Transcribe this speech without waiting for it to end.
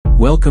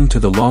Welcome to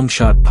the Long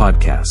Shot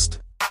Podcast,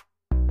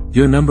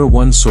 your number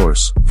one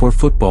source for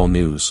football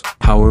news,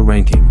 power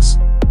rankings,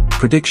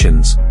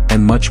 predictions,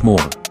 and much more.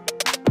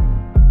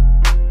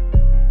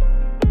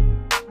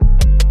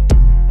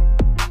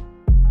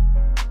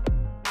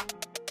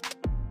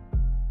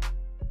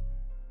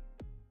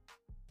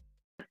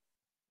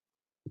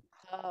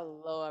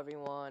 Hello,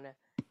 everyone,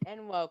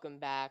 and welcome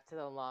back to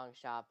the Long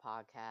Shot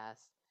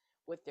Podcast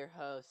with your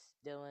hosts,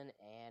 Dylan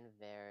and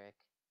Varick.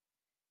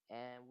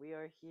 And we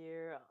are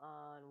here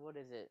on,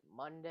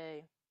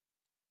 Monday?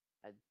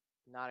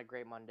 Not a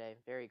great Monday.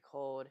 Very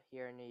cold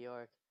here in New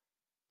York.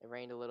 It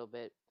rained a little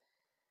bit.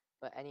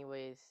 But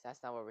anyways,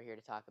 that's not what we're here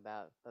to talk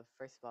about. But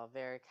first of all,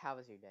 Varick, how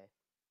was your day?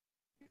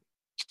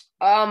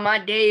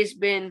 My day's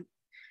been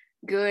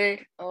good.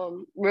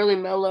 Really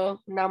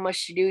mellow. Not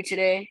much to do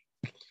today.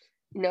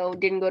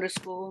 Didn't go to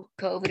school,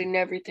 COVID and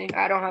everything.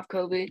 I don't have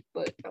COVID,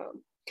 but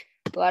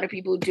a lot of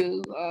people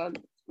do.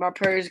 My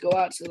prayers go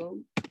out to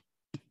them.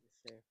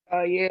 Yes,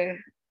 sir. Yeah.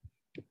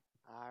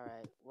 All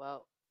right.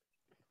 Well,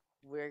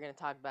 we're going to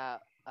talk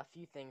about a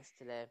few things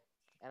today.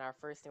 And our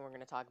first thing we're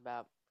going to talk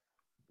about,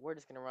 we're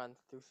just going to run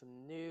through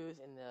some news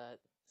in the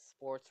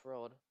sports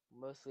world,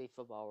 mostly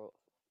the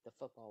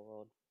football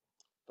world.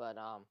 But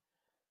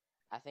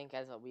I think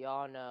as we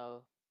all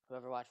know,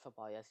 whoever watched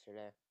football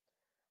yesterday,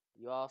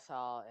 you all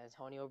saw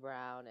Antonio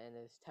Brown and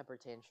his temper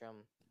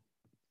tantrum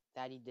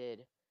that he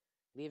did,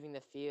 leaving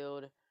the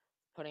field,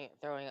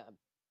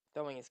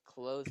 throwing his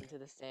clothes into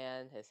the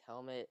stand, his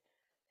helmet,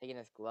 taking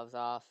his gloves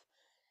off,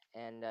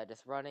 and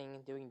just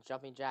running, doing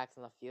jumping jacks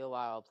on the field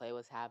while play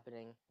was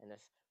happening, and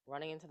just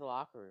running into the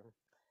locker room.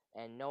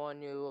 And no one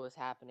knew what was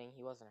happening.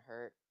 He wasn't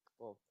hurt.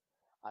 Well,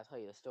 I'll tell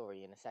you the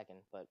story in a second,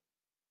 but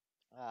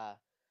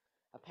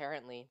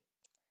apparently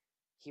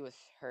he was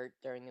hurt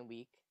during the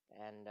week,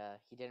 and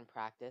he didn't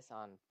practice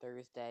on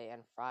Thursday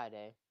and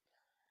Friday,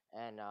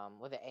 and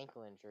with an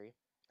ankle injury.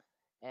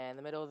 And in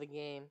the middle of the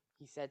game,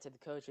 he said to the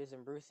coaches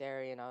and Bruce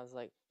Arian,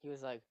 he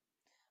was like,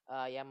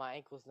 yeah, my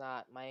ankle's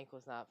not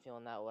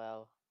feeling that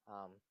well.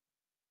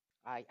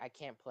 I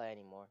can't play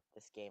anymore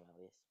this game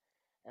at least.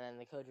 And then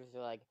the coaches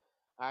were like,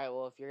 all right,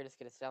 well, if you're just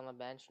gonna sit on the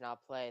bench and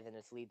not play, then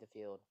just leave the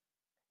field.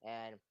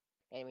 And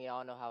we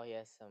all know how he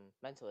has some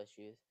mental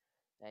issues,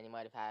 and he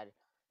might have had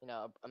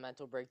a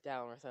mental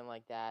breakdown or something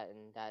like that,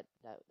 and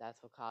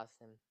that's what caused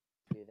him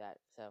to do that.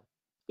 So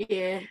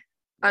Yeah,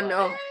 I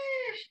know.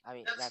 I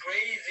mean, that's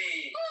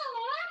crazy.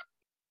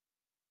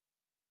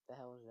 The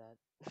hell was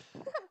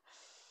that?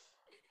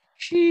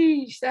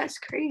 Jeez, that's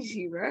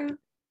crazy, bro.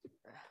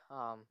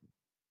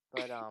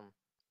 But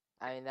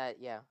I mean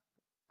that, yeah.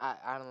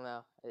 I don't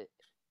know.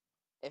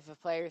 If a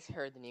player's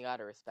hurt, then you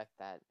gotta respect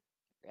that.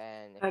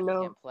 And if he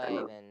can't play,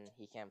 then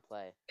he can't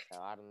play.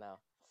 So I don't know.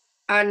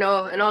 I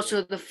know, and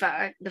also the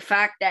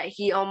fact that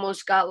he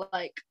almost got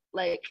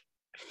like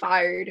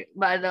fired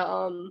by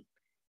the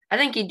I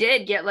think he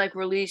did get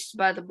released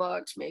by the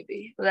Bucks,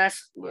 maybe. Well,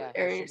 that's what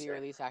he should be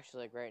released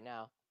actually right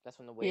now. That's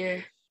when the waivers.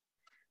 Yeah,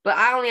 but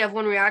I only have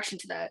one reaction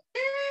to that.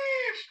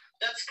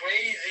 That's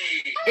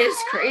crazy.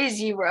 It's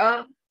crazy,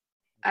 bro.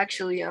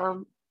 Actually,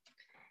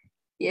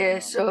 yeah.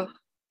 So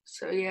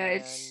yeah,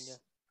 it's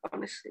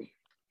honestly.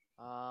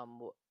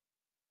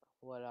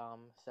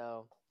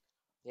 So,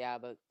 yeah,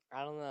 but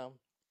I don't know.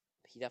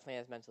 He definitely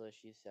has mental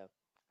issues, so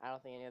I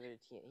don't think any other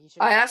team.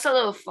 That's a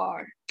little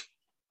far.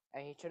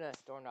 And he shouldn't have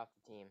stormed off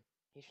the team.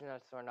 He shouldn't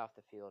have stormed off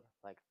the field.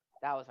 Like,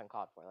 that was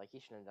uncalled for. Like, he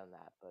shouldn't have done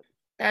that. But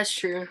that's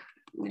true.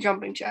 The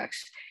jumping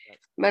jacks,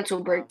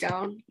 mental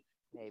breakdown.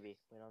 Maybe,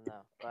 we don't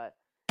know. But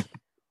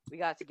we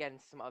got to get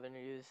into some other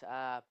news.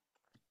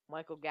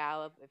 Michael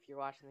Gallup, if you're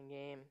watching the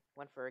game,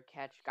 went for a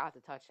catch, got the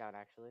touchdown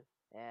actually,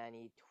 and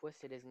he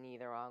twisted his knee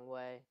the wrong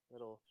way.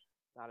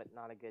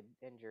 Not a good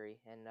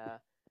injury, and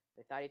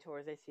they thought he tore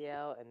his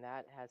ACL, and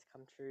that has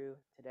come true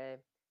today.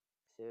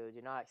 So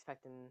do not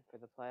expect him for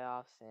the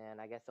playoffs,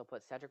 and I guess they'll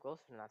put Cedric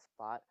Wilson in that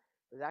spot.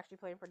 He was actually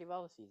playing pretty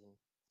well this season,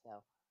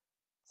 so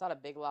it's not a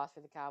big loss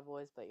for the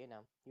Cowboys, but he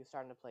was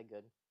starting to play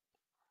good.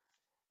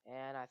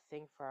 And I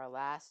think for our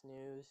last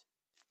news,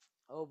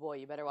 oh boy,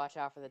 you better watch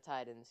out for the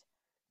Titans.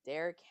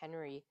 Derrick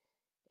Henry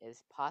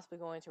is possibly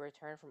going to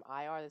return from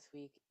IR this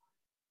week.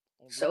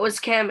 So it's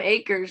Cam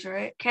Akers,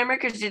 right? Cam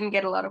Akers didn't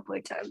get a lot of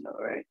play time,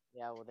 though, right?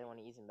 Yeah, well, they want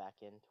to ease him back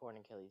in. Torn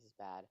Achilles is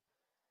bad.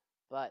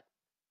 But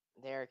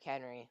Derrick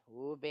Henry,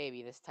 ooh,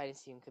 baby, this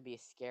Titans team could be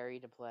scary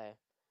to play.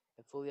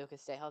 If Julio could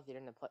stay healthy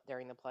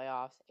during the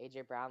playoffs,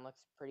 A.J. Brown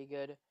looks pretty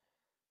good.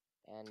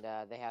 And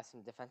they have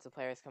some defensive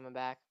players coming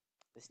back.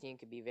 This team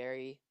could be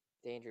very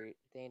dangerous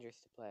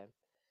to play.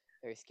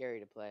 Very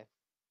scary to play.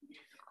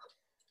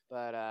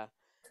 But I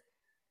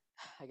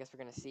guess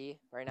we're going to see.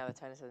 Right now, the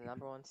Titans are the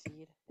number one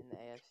seed in the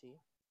AFC.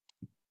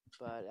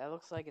 But it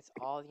looks like it's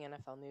all the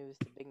NFL news,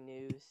 the big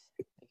news,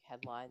 big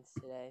headlines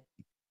today.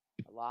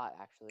 A lot,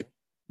 actually.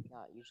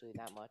 Not usually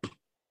that much.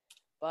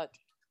 But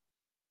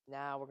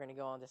now we're going to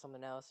go on to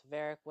something else.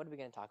 Varick, what are we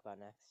going to talk about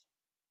next?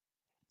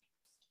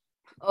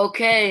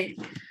 Okay.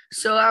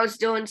 So I was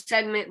doing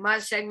my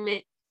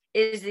segment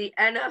is the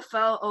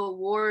NFL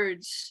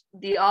awards,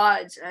 the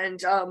odds,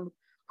 and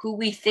who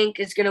we think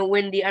is going to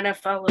win the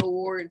NFL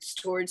awards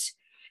towards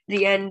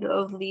the end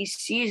of the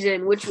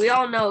season, which we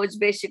all know is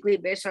basically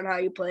based on how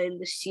you play in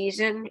the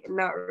season and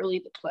not really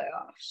the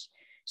playoffs.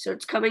 So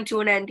it's coming to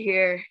an end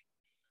here,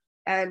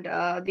 and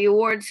the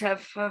awards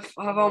have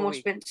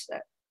almost been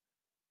set.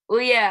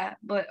 Well, yeah,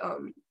 but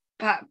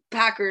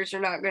Packers are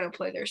not going to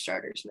play their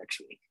starters next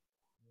week.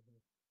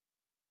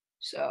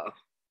 So.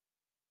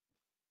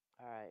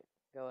 All right,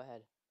 go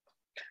ahead.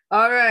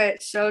 All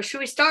right. So should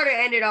we start or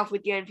end it off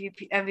with the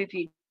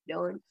MVP,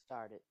 Dylan?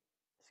 Start it.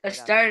 Let's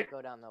start.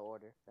 Go down the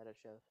order that it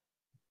shows.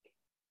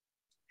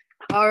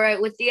 All right,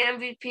 with the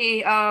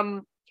MVP,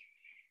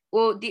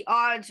 well, the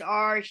odds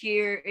are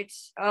here. It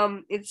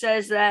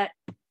says that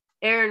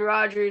Aaron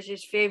Rodgers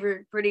is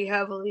favored pretty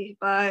heavily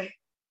by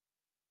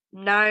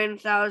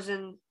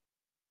 9,000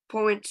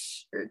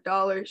 points or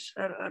dollars.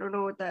 I don't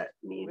know what that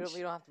means.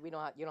 You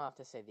don't have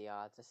to say the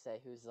odds. Just say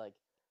who's like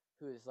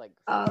fifth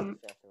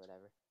or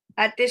whatever.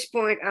 At this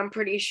point, I'm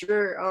pretty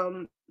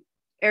sure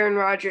Aaron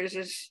Rodgers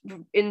is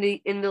in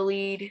the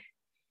lead.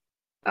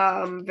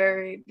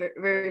 Very, very,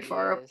 very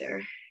far up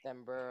there.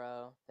 Then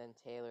Burrow, then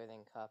Taylor,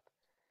 then Cup.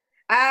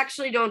 I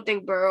actually don't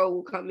think Burrow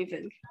will come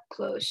even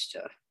close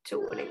to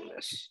winning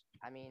this.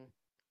 I mean,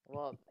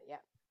 well,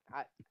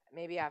 yeah,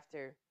 maybe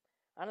after.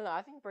 I don't know.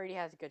 I think Brady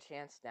has a good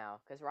chance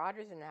now because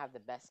Rodgers didn't have the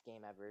best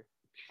game ever.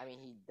 I mean,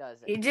 he does.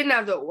 He didn't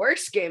have the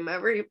worst game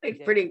ever. He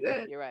played pretty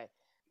good. You're right,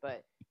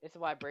 but this is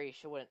why Brady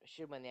should win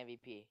the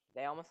MVP.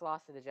 They almost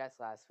lost to the Jets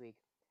last week.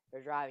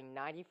 They're driving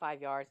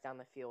 95 yards down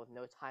the field with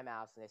no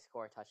timeouts, and they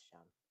score a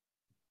touchdown.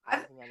 I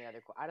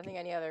don't think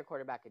any other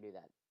quarterback could do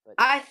that. But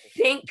I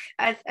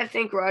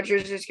think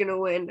Rodgers is gonna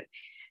win.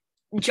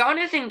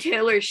 Jonathan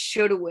Taylor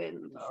should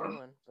win. He should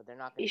win, but they're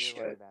not gonna do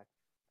running back.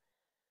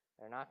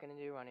 They're not gonna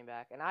do running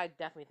back, and I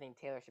definitely think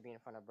Taylor should be in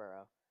front of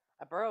Burrow.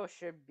 Burrow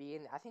should be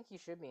in. I think he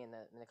should be in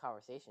the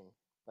conversation,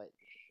 but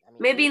I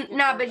mean maybe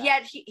not. But he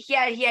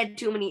had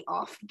too many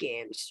off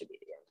games to be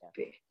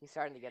the MVP. Yeah. He's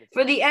starting to get it.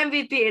 For the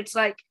MVP, it's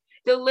like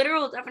the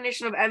literal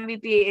definition of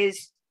MVP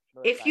is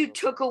if you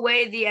took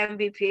away the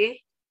MVP,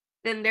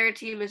 then their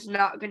team is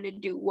not going to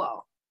do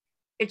well.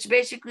 It's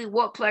basically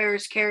what player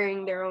is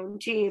carrying their own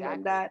team,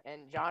 exactly.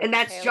 and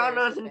that's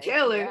Jonathan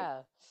Taylor.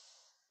 Yeah.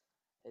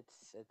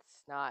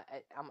 It's not.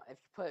 If you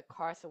put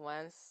Carson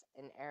Wentz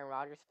in Aaron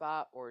Rodgers'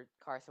 spot or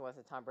Carson Wentz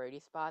in Tom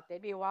Brady's spot,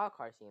 they'd be a wild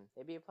card team.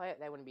 They'd be a play.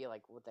 They wouldn't be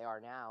like what they are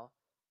now,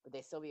 but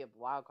they'd still be a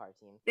wild card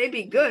team. They'd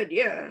be good,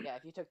 yeah. Yeah,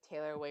 if you took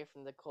Taylor away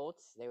from the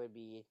Colts, they would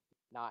be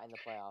not in the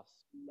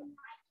playoffs.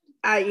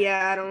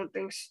 Yeah, I don't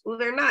think so. Well,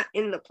 they're not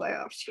in the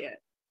playoffs yet.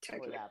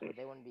 Technically. Well, yeah, but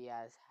they wouldn't be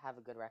have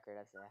a good record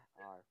as they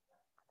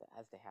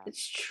have.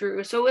 It's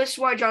true. So this is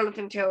why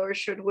Jonathan Taylor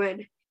should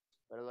win.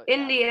 But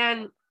in the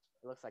end,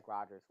 it looks like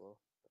Rodgers will.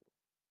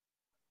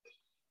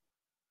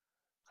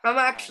 I'm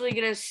actually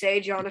gonna say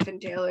Jonathan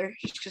Taylor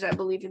just because I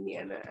believe in the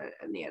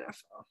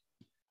NFL.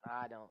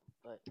 I don't,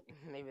 but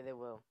maybe they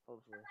will.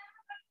 Hopefully.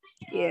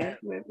 Yeah,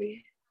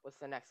 maybe. What's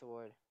the next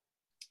award?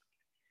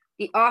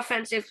 The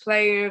Offensive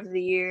Player of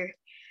the Year.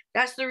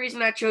 That's the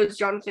reason I chose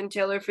Jonathan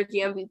Taylor for the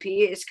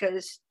MVP is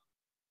because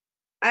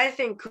I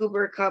think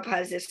Cooper Kupp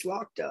has this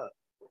locked up.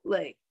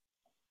 Like,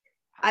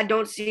 I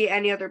don't see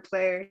any other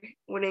player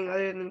winning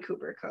other than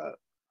Cooper Kupp.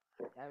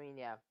 I mean,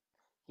 yeah,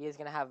 he is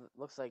gonna have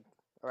looks like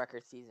a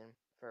record season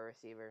for a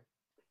receiver,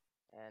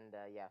 and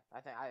yeah,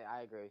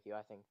 I agree with you.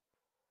 I think,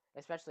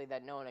 especially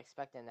that no one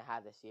expected him to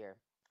have this year.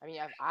 I mean,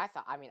 I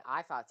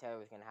thought Taylor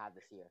was gonna have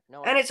this year.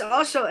 No, and it's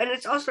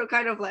also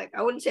kind of like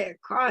I wouldn't say a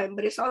crime,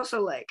 but it's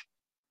also like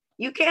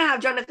you can't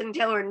have Jonathan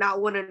Taylor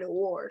not win an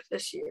award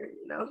this year,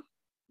 you know.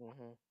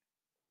 Mm-hmm.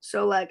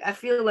 So like I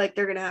feel like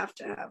they're gonna have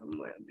to have him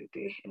win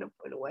MVP in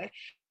a way,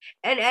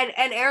 and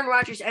Aaron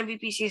Rodgers'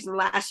 MVP season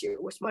last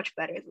year was much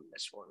better than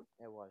this one.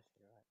 It was.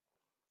 You're right.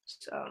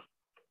 So.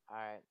 All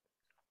right.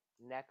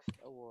 Next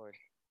award.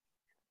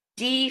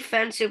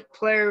 Defensive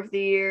Player of the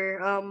Year.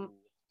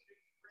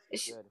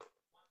 Good.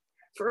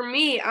 For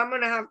me, I'm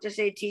gonna have to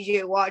say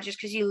TJ Watt just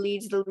because he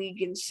leads the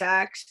league in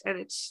sacks, and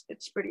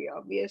it's pretty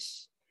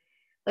obvious.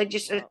 Like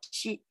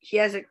he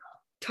has a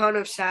ton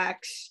of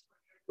sacks,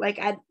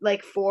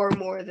 like 4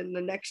 more than the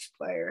next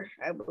player,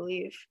 I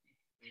believe.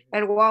 Mm-hmm.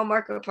 And while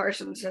Micah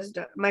Parsons has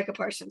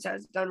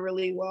done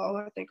really well,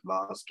 I think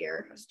Myles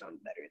Garrett has done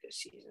better this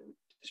season,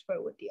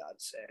 despite what the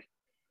odds say.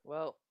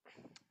 Well,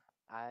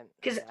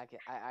 he's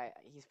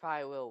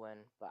probably will win,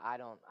 but I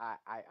don't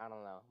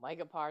know.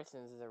 Micah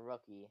Parsons is a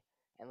rookie.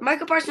 And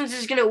Micah Parsons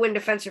is gonna win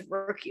Defensive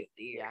Rookie of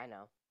the Year. Yeah, I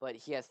know, but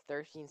he has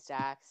 13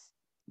 sacks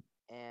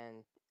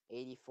and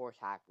 84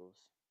 tackles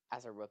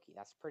as a rookie.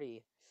 That's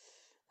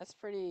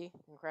pretty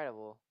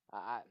incredible.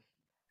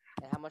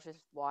 And how much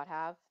does Watt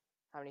have?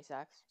 How many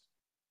sacks?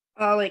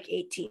 Like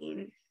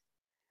 18.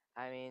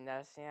 I mean,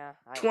 that's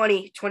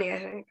 20, I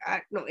think.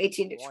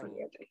 18 to 20,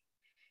 I think.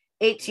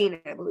 18,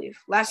 I believe.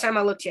 Last time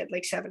I looked, he had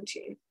like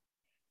 17.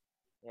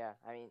 Yeah,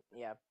 I mean,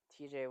 yeah.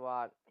 TJ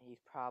Watt, he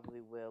probably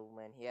will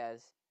win. He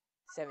has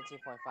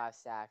 17.5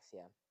 sacks.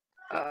 Yeah.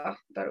 I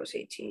thought it was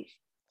 18.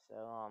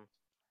 So,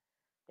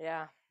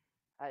 yeah,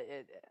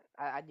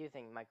 I do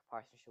think Michael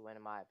Parsons should win,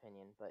 in my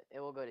opinion, but it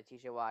will go to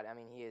T.J. Watt. I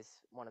mean, he is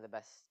one of the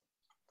best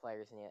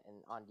players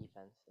on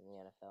defense in the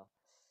NFL.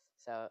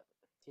 So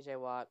T.J.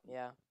 Watt,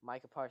 yeah.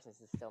 Michael Parsons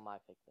is still my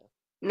pick, though.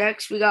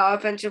 Next, we got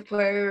offensive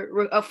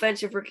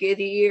rookie of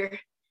the year.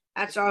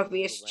 That's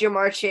obvious.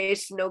 Jamar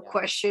Chase, no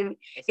question.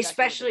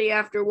 Especially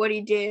after what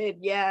he did.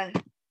 Yeah.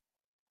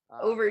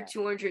 Over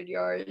 200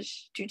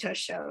 yards, 2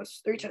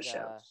 touchdowns, 3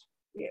 touchdowns.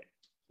 Yeah.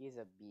 He's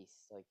a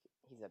beast.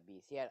 He's a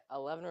beast. He had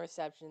 11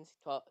 receptions,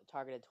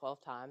 targeted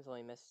 12 times,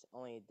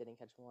 only didn't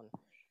catch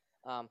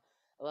one.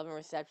 11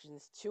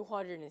 receptions,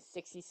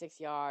 266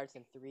 yards,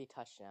 and 3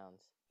 touchdowns.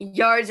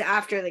 Yards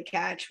after the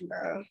catch,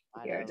 bro.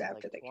 Yards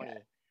after the 20.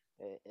 catch.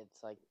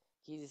 It's like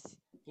he's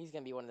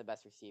gonna be one of the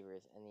best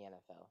receivers in the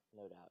NFL,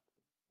 no doubt.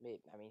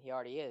 I mean, he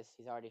already is.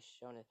 He's already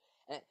shown it,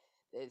 and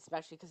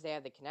especially because they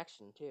have the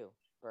connection too,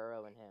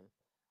 Burrow and him.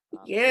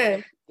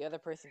 Yeah. The other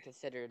person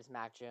considered is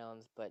Mac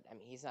Jones, but I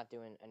mean, he's not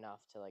doing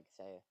enough to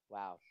say,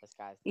 "Wow, this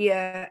guy's."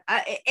 Yeah.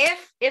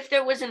 If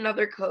there was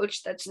another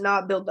coach that's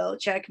not Bill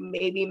Belichick,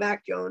 maybe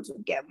Mac Jones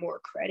would get more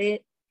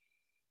credit.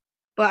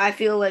 But I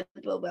feel like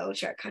Bill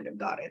Belichick kind of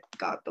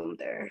got them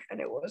there,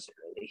 and it wasn't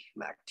really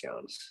Mac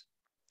Jones.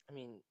 I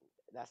mean,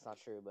 that's not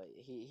true, but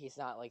he's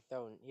not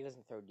he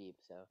doesn't throw deep,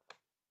 so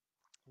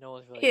no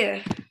one's really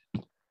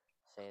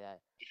say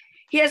that.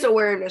 He has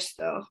awareness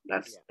though.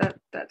 That's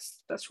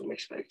what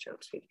makes Mac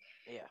Jones good.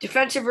 Yeah.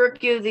 Defensive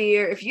Rookie of the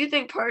Year. If you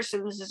think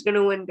Parsons is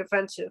gonna win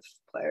Defensive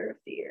Player of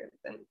the Year,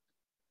 then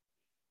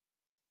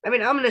I'm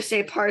gonna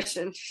say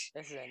Parsons.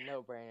 This is a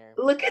no-brainer.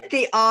 Look at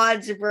the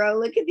odds, bro.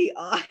 Look at the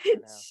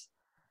odds.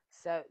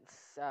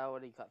 So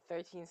what do you call it?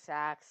 13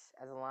 sacks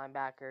as a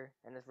linebacker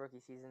in this rookie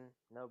season.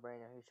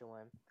 No-brainer. Who should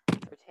win?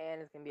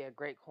 Surtain is going to be a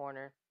great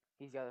corner.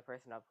 He's the other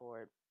person up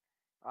for it.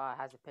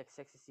 Has a pick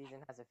 6 this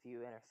season. Has a few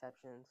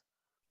interceptions.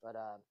 But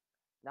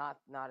not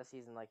a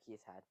season like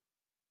he's had.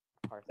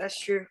 That's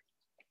true.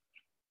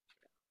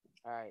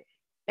 All right.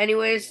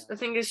 Anyways, I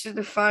think this is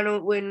the final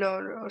win.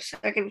 No,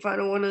 second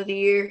final one of the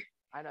year.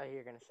 I know who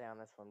you're going to say on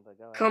this one, but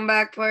go ahead.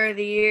 Comeback Player of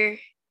the Year.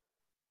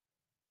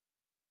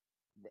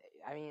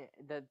 I mean,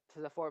 the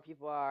 4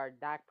 people are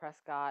Dak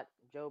Prescott,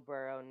 Joe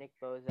Burrow, Nick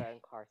Bosa,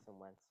 and Carson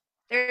Wentz.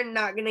 They're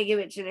not gonna give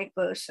it to Nick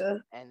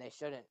Bosa. And they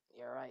shouldn't.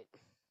 You're right.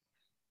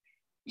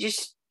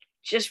 Just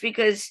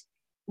because,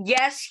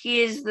 yes,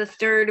 he is the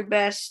 3rd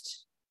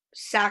best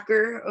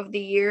sacker of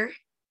the year.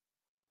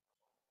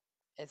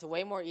 It's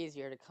way more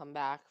easier to come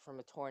back from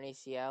a torn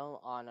ACL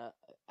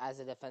as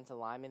a defensive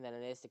lineman than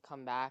it is to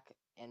come back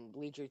and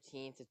lead your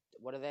team to,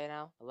 what are they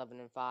now?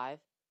 11-5.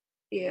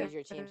 Yeah. Lead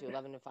your team to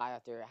 11-5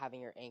 after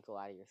having your ankle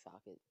out of your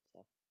socket.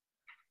 So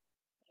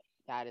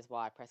that is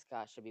why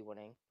Prescott should be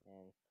winning.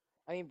 And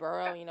I mean,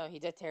 Burrow, he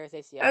did tear his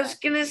ACL. I was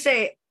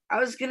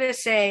gonna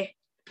say,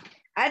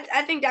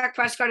 I think Dak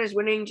Prescott is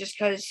winning just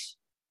because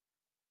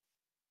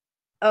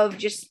of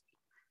just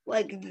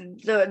like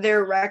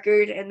their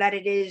record and that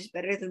it is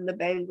better than the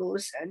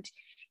Bengals. And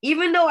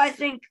even though I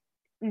think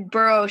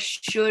Burrow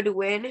should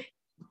win,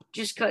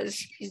 just because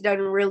he's done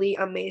really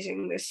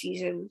amazing this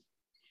season.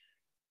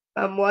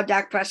 While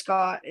Dak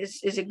Prescott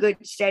is a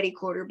good steady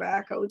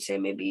quarterback, I would say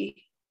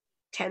maybe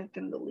 10th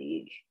in the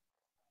league.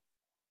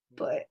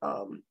 But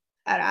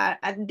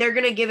they're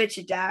gonna give it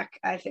to Dak.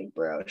 I think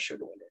Burrow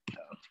should win it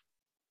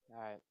though.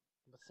 All right.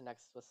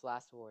 What's the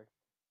last award?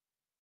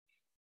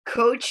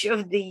 Coach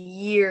of the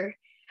Year.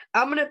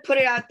 I'm gonna put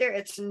it out there.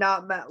 It's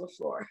not Matt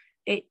LaFleur.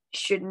 It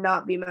should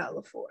not be Matt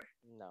LaFleur.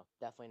 No,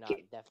 definitely not.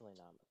 Definitely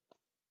not.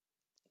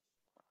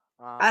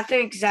 I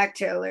think Zach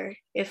Taylor.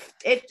 If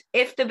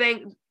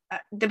the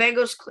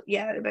Bengals,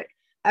 but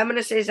I'm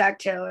gonna say Zach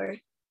Taylor,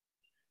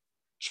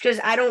 just because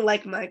I don't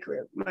like Mike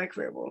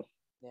Vrabel.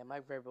 Yeah,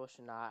 Mike Vrabel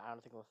should not. I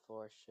don't think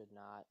LaFleur should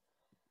not.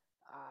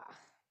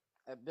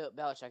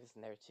 Belichick is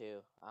in there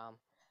too.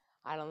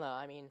 I don't know.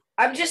 I mean,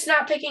 I'm just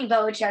not picking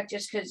Belichick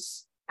just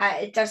because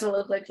it doesn't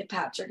look like the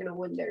Pats are gonna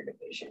win their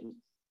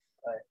division.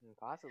 But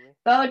possibly.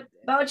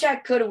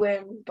 Belichick could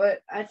win,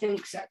 but I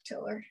think Zach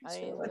Taylor. I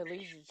mean, at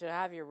least you should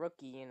have your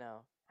rookie.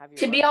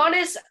 To be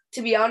honest,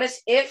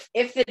 if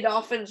the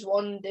Dolphins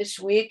won this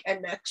week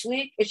and next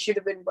week, it should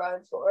have been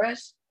Brian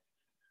Flores.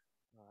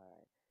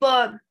 Right.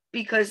 But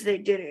because they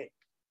didn't,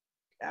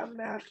 I'm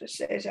gonna have to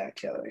say Zach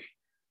Taylor.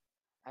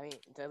 I mean,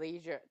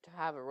 to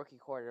have a rookie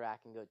quarterback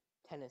and go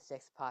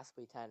 10-6,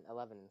 possibly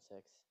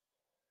 11-6.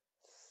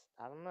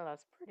 I don't know.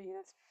 That's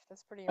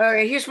pretty. All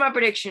right, here's my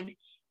prediction.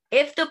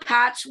 If the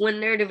Pats win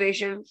their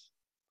division,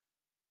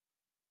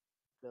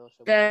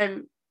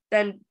 then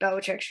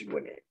Belichick should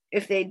win it.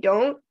 If they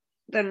don't,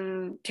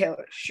 then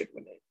Taylor should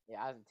win it.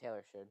 Yeah, I think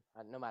Taylor should,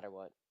 no matter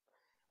what.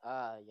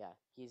 Yeah,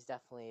 he's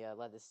definitely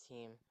led this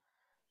team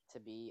to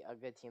be a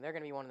good team. They're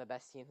going to be one of the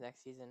best teams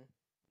next season.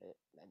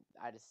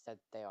 I just said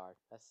they are.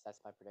 That's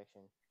my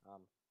prediction.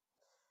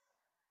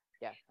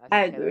 Yeah, I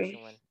think Taylor agree.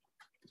 should win.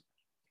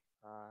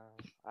 All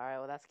right,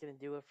 well, that's going to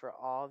do it for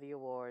all the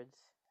awards.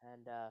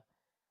 And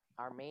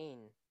our main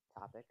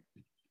topic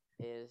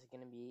is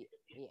going to be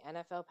the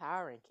NFL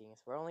Power Rankings.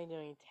 We're only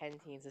doing 10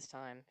 teams this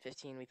time.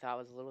 15 we thought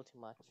was a little too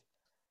much.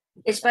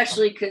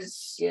 Especially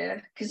because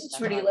it's That's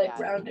pretty why we like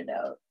added. rounded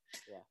out.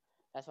 Yeah,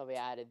 that's why we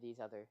added these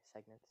other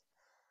segments.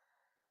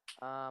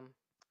 All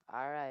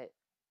right.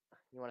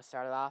 You want to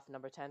start it off,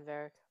 number 10,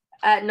 Varric?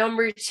 At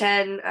number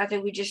 10, I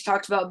think we just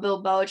talked about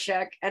Bill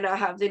Belichick, and I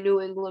have the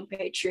New England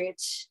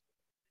Patriots.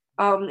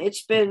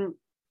 It's been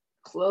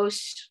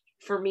close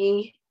for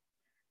me.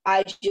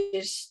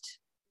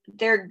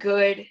 They're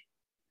good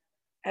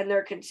and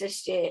they're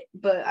consistent,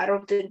 but I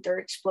don't think they're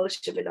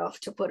explosive enough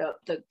to put up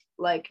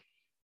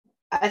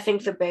I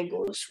think the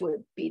Bengals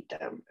would beat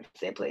them if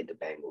they played the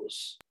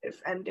Bengals.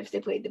 If they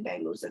played the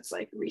Bengals, that's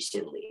like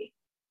recently.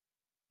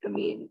 I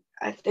mean,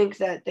 I think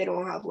that they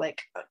don't have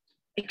like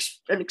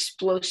an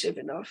explosive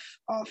enough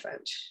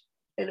offense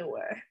in a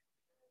way.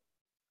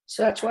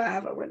 So that's why I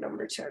have them at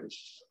number 10.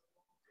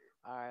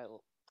 All right.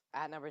 Well,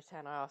 at number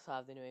 10, I also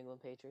have the New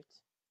England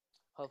Patriots.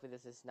 Hopefully,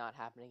 this is not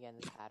happening again,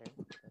 this pattern.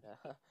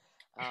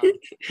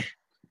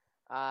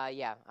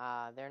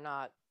 But, they're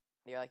not.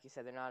 They're like you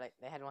said. They're not.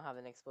 They don't have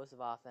an explosive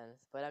offense.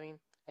 But I mean,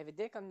 if it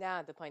did come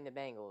down to playing the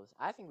Bengals,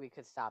 I think we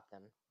could stop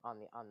them on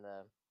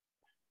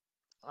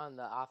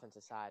the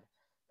offensive side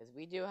because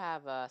we do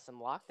have some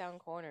lockdown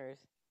corners.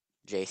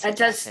 That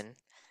doesn't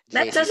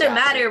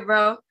matter,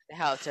 bro.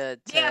 How to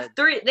They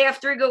have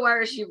three good wide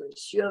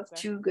receivers. You have Okay.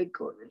 2 good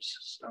corners.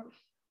 So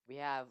We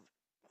have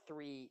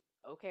 3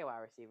 okay wide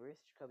receivers: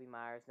 Jacoby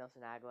Myers,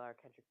 Nelson Aguilar,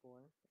 Kendrick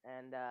Bourne,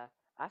 and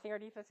I think our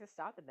defense can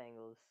stop the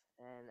Bengals.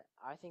 And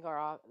I think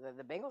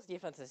the Bengals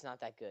defense is not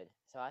that good,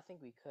 so I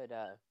think we could.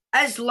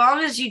 as long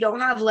as you don't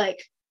have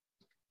like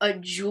a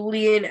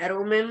Julian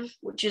Edelman,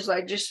 which is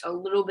like just a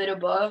little bit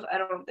above, I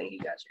don't think you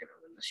guys are gonna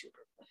win the Super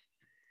Bowl.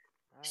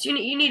 So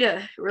you need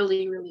a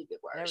really, really good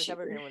wide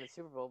receiver. Never gonna win the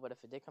Super Bowl, but if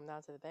it did come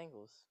down to the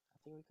Bengals, I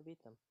think we could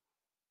beat them.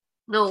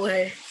 No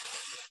way.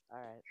 All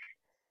right,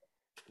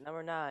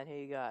 number 9. Who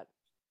you got?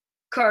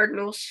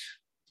 Cardinals.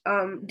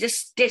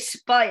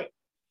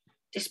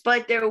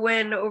 Despite their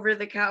win over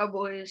the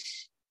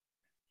Cowboys,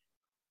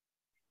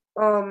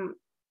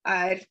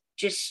 I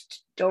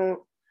just don't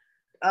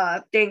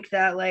think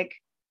that like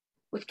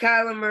with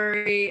Kyler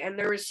Murray and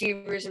their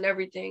receivers and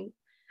everything,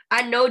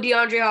 I know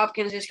DeAndre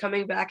Hopkins is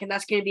coming back, and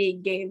that's going to be a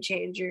game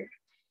changer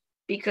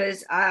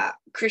because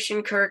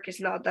Christian Kirk is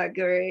not that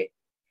great.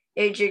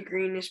 AJ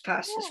Green is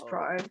past his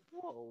prime.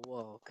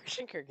 Whoa.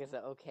 Christian Kirk is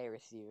an okay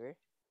receiver.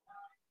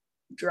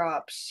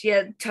 Drops. He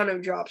had a ton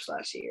of drops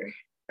last year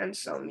and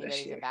some this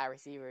He's year. a bad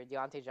receiver.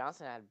 Deontay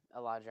Johnson had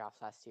a lot of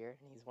drops last year,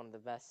 and he's one of the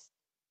best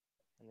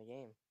in the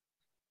game.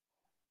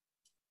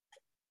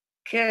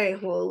 Okay,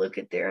 well, look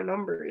at their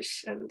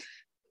numbers, and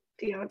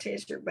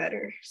Deontay's are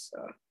better,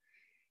 so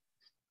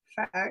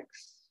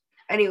facts.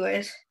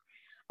 Anyways,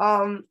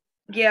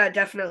 yeah,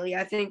 definitely.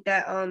 I think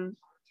that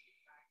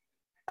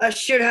I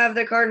should have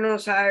the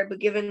Cardinals higher, but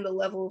given the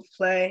level of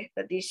play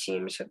that these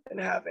teams have been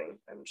having,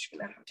 I'm just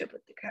gonna have to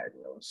put the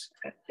Cardinals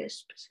at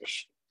this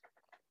position.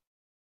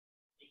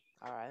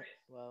 All right.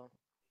 Well,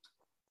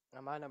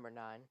 on my number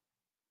 9,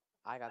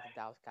 I got the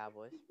Dallas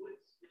Cowboys.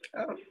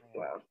 Oh,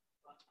 wow.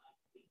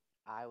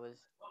 I was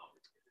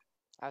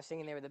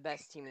thinking they were the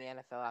best team in the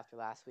NFL after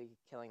last week,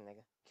 killing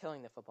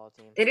the football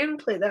team. They didn't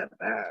play that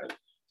bad.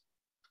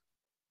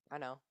 I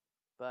know,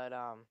 but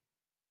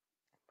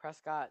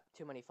Prescott,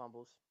 too many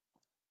fumbles,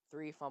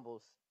 3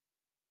 fumbles.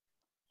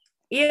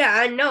 Yeah,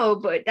 I know,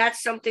 but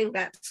that's something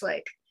that's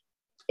like,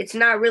 it's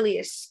not really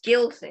a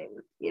skill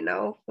thing, you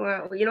know.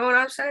 Well, you know what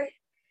I'm saying?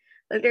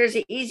 Like, there's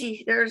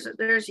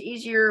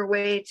easier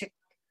way to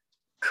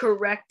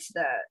correct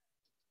that.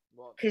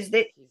 Well, because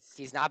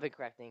he's not been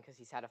correcting because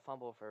he's had a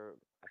fumble for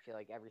I feel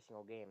like every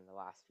single game in the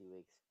last few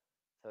weeks,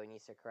 so he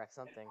needs to correct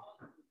something.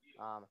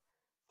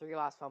 3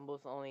 lost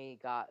fumbles, only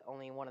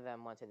one of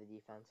them went to the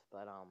defense,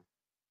 but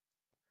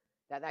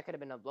that could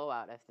have been a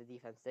blowout if the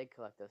defense did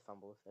collect those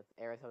fumbles, if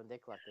Arizona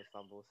did collect those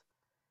fumbles.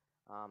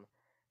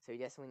 So he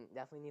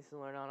definitely needs to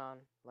learn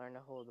to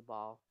hold the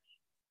ball,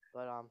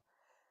 but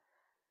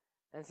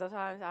and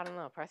sometimes I don't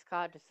know,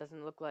 Prescott just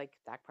doesn't look like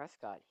Dak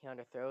Prescott. He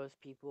underthrows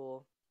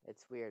people.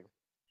 It's weird.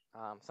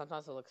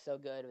 Sometimes he'll look so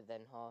good, but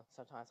then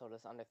sometimes he'll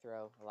just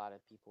underthrow a lot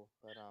of people.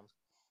 But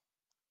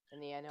in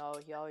the end,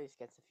 he always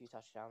gets a few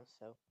touchdowns.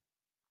 So,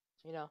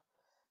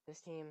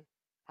 this team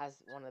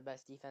has one of the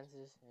best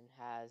defenses and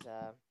has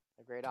a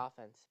great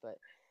offense. But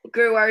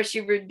great wide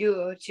receiver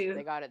duo too.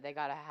 They got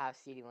to have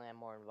CeeDee Lamb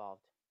more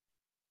involved.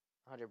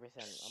 100%.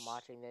 I'm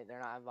watching. They're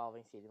not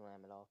involving CeeDee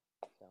Lamb at all.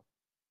 So,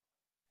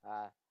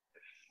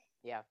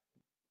 yeah,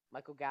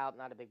 Michael Gallup,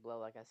 not a big blow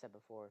like I said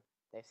before.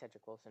 They have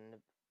Cedric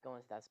Wilson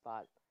going to that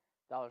spot.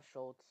 Dalton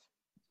Schultz,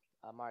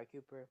 Amari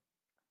Cooper,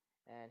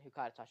 and who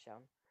caught a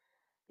touchdown.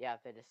 Yeah,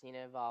 if they just need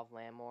to involve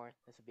Lamb more,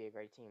 this would be a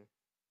great team.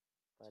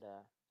 But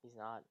he's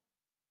not.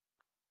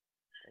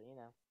 But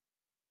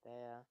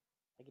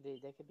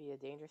they could be a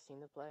dangerous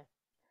team to play.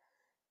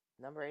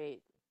 Number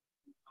 8.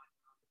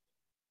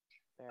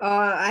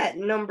 At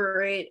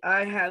number 8,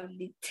 I have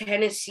the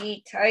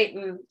Tennessee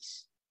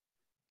Titans.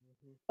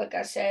 Like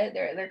I said,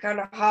 they're kind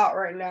of hot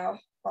right now.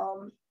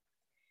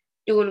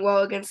 Doing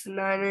well against the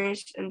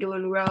Niners and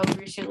doing well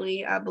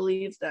recently. I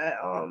believe that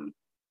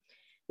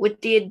with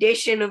the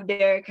addition of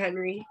Derrick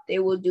Henry, they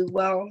will do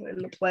well in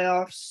the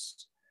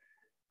playoffs.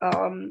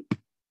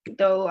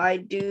 Though I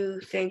do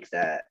think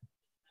that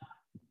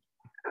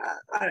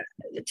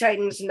the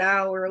Titans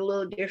now are a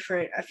little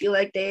different. I feel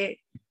like they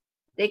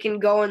can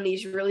go on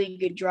these really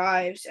good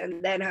drives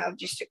and then have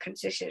just a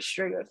consistent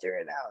string of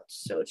 3 and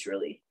outs. So it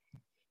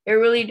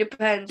really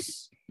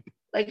depends.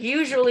 Like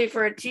usually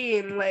for a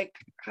team, like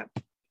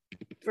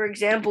for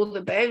example,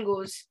 the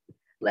Bengals,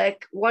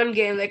 like one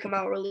game they come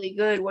out really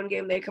good, one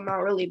game they come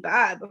out really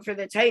bad. But for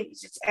the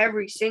Titans, it's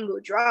every single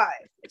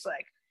drive. It's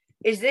like,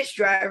 is this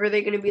drive, are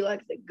they going to be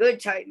like the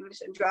good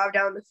Titans and drive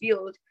down the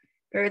field?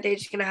 Or are they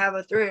just going to have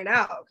a 3 and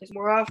out? Because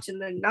more often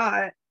than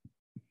not,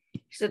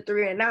 it's the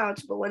 3 and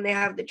outs. But when they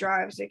have the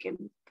drives, they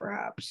can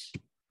perhaps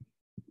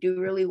do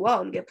really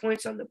well and get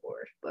points on the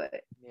board.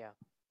 But Yeah.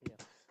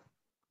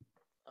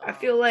 I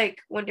feel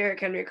like when Derrick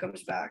Henry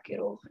comes back,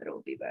 it'll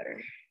be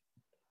better.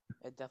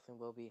 It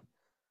definitely will be.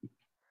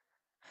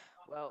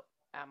 Well,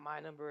 at my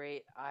number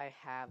 8, I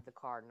have the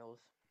Cardinals.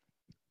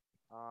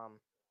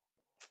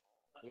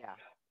 Yeah.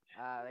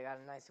 They got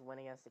a nice win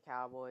against the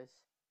Cowboys.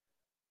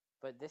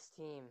 But this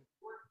team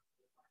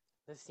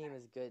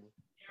is good.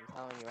 I'm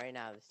telling you right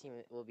now, this team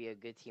will be a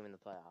good team in the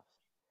playoffs.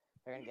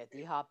 They're going to get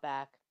D-Hop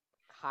back.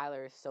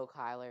 Kyler is so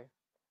Kyler.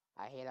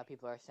 I hate how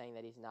people are saying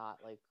that he's not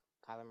like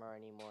Kyler Murray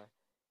anymore.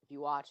 If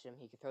you watch him,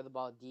 he can throw the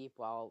ball deep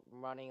while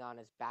running on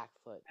his back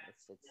foot.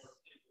 It's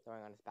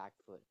throwing on his back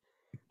foot.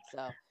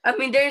 So I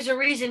mean, there's a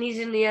reason he's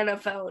in the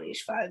NFL and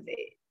he's 5'8",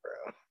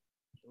 bro.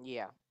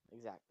 yeah,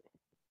 exactly.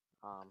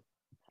 I'm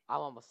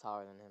almost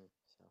taller than him.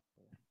 So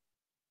yeah.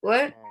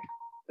 What? And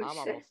What'd I'm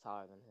you say? almost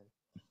taller than him.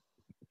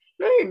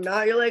 No, you're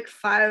not. You're like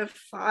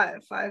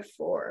 5'5",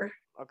 5'4".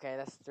 Okay,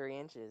 that's 3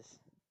 inches.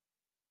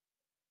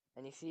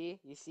 And you see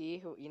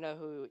who you know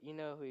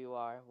who you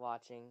are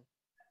watching.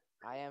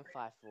 I am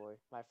 5'4".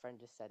 My friend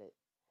just said it.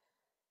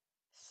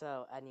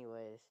 So,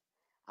 anyways,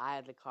 I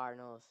had the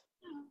Cardinals,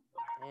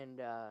 and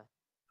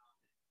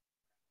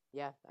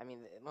yeah, I mean,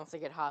 once they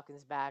get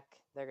Hopkins back,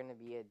 they're gonna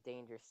be a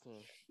dangerous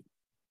team.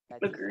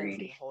 That defense Agreed.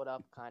 can hold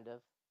up, kind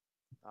of.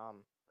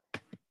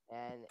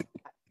 And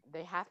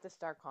they have to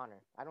start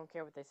Connor. I don't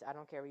care what they say. I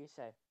don't care what you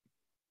say.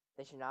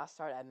 They should not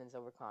start Edmonds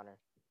over Connor.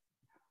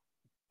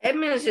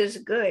 Edmonds is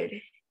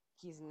good.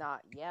 He's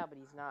not. Yeah, but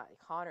he's not.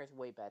 Connor's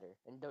way better.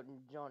 And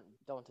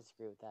don't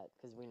disagree with that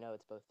because we know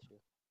it's both true.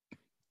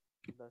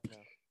 We both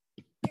know.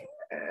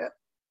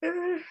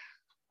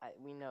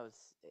 We know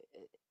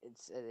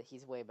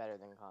he's way better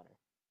than Connor,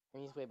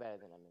 and he's way better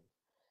than Edmonds.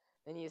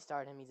 Then you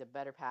start him. He's a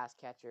better pass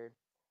catcher.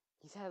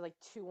 He's had like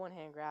 2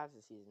 one-hand grabs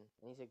this season,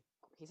 and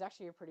he's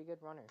actually a pretty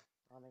good runner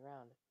on the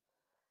ground.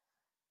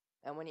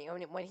 And when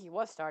he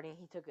was starting,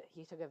 he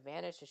took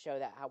advantage to show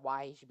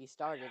why he should be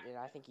started, and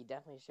I think he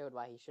definitely showed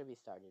why he should be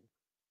started.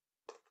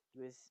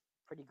 He was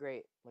pretty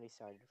great when he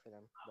started for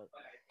them, but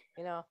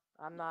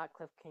I'm not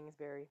Cliff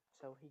Kingsbury,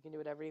 so he can do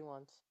whatever he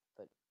wants.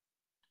 But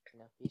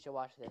he should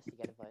watch this to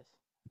get advice.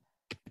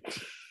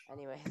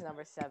 Anyways,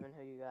 number 7,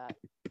 who you got?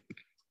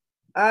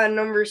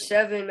 Number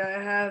 7, I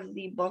have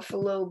the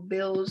Buffalo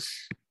Bills.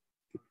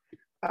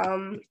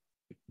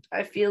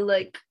 I feel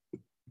like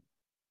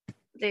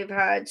they've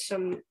had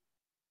some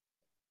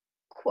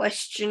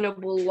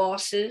questionable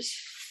losses.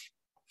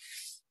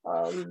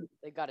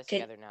 They got it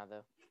together now,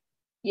 though.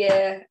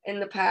 Yeah, in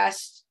the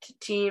past, to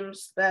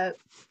teams that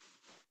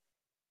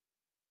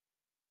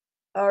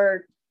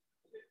are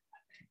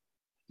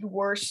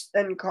worse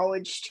than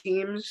college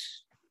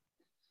teams.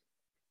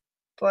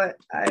 But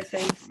I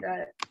think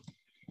that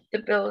the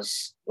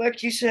Bills,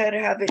 like you said,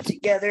 have it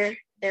together.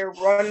 Their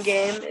run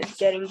game is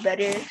getting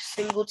better.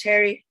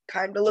 Singletary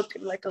kind of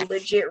looking like a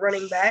legit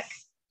running back.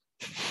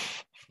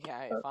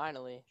 Yeah,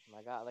 finally.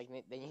 My God, like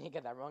they need to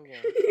get that run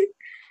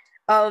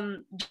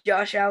game.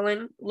 Josh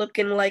Allen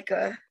looking like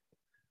a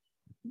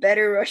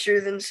better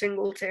rusher than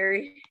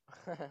Singletary.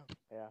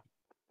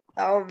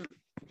 Yeah.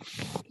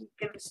 He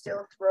can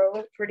still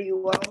throw pretty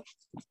well.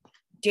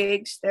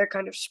 Diggs, they're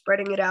kind of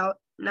spreading it out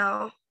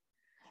now.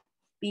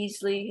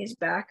 Beasley is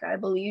back, I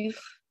believe.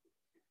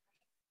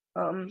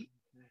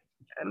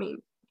 I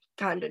mean,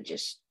 kind of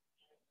just.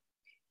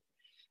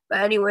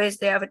 But anyways,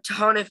 they have a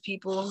ton of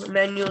people.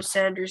 Emmanuel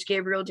Sanders,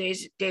 Gabriel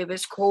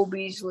Davis, Cole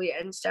Beasley,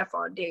 and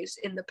Stephon Diggs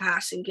in the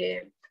passing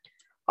game.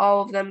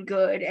 All of them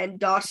good. And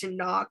Dawson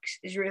Knox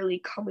is really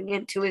coming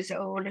into his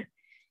own.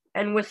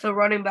 And with the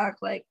running back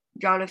like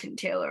Jonathan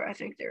Taylor, I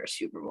think they're a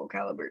Super Bowl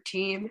caliber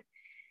team.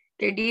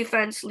 Their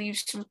defense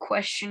leaves some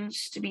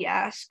questions to be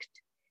asked.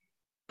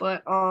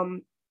 But well,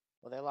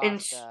 they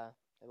lost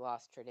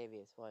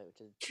Tre'Davious White,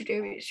 which is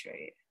Tre'Davious,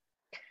 right?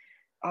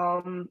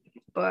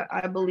 But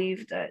I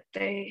believe that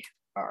they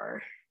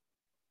are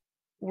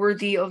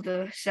worthy of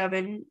the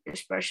 7,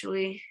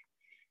 especially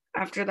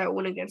after that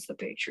win against the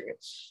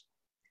Patriots.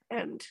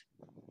 And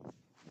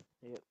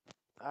yep.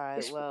 All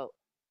right, well,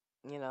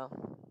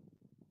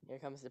 here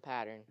comes the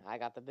pattern. I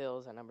got the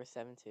Bills at number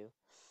 7 too.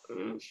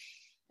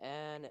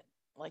 And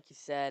like you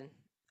said,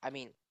 I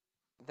mean,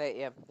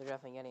 they're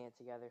definitely getting it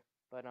together.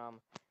 But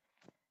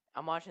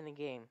I'm watching the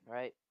game,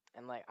 right?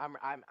 And like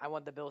I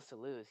want the Bills to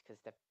lose because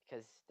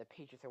the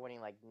Patriots are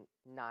winning like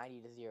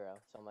 90-0.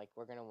 So I'm like,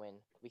 we're gonna win.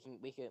 We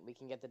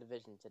can get the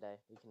division today.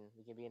 We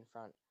can be in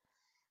front.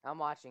 I'm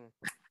watching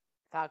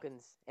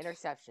Falcons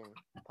interception,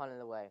 punted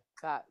it away.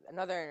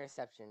 Another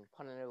interception,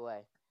 punted it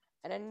away,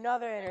 and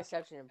another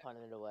interception and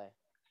punted it away.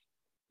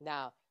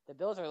 Now the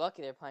Bills are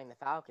lucky they're playing the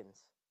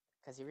Falcons,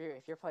 because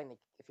if you're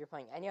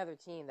playing any other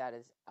team that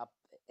is up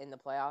in the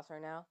playoffs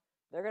right now,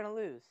 they're gonna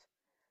lose.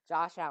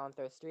 Josh Allen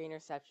throws 3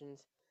 interceptions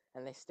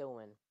and they still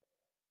win.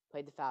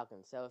 Played the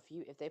Falcons. So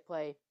if they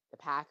play the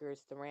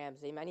Packers, the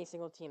Rams, any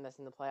single team that's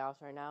in the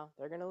playoffs right now,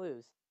 they're gonna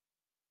lose.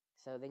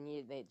 So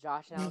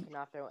Josh Allen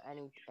cannot throw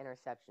any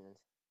interceptions.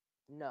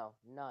 No,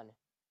 none,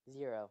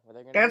 0. Or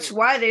they're gonna That's lose.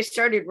 why they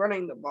started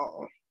running the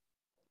ball.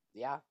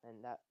 Yeah,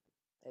 and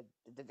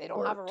they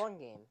don't have a run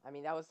game. I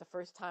mean, that was the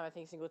first time I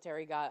think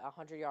Singletary got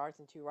 100 yards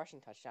and 2 rushing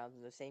touchdowns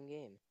in the same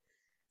game.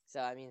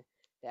 So I mean,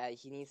 that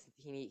he needs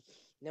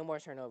no more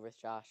turnovers,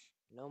 Josh.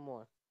 No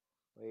more.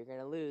 Or you're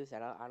gonna lose. I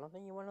don't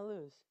think you want to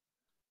lose.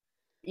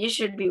 You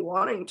should be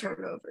wanting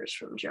turnovers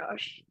from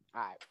Josh.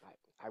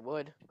 I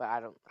would, but I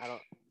don't.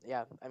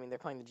 Yeah, I mean they're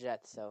playing the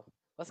Jets, so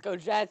let's go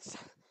Jets.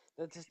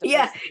 That's just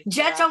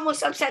Jets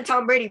almost upset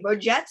Tom Brady, bro.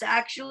 Jets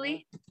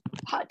actually,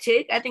 hot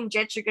take. I think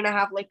Jets are gonna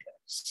have like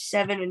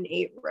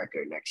 7-8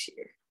 record next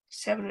year.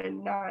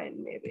 7-9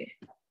 maybe.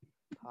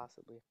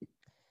 Possibly.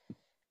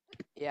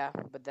 Yeah,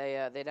 but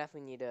they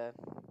definitely need a.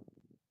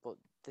 Well,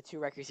 the 2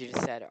 records you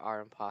just said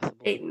are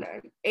impossible.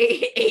 8-9.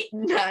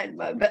 8-9.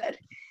 My bad.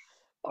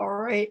 All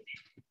right.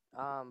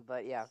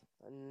 But yeah,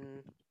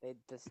 they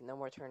just no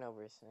more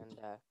turnovers, and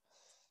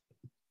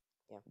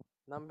yeah.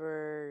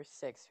 Number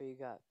 6, who you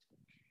got?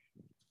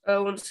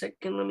 1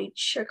 second. Let me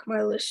check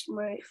my list.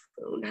 My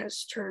phone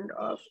has turned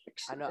off.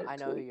 I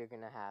know who you're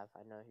gonna have. I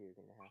have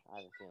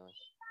a feeling.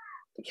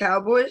 The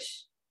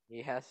Cowboys.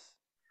 Yes.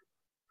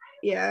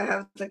 Yeah, I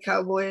have the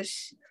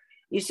Cowboys.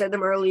 You said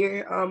them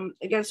earlier.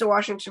 Against the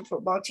Washington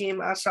football team,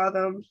 I saw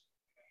them.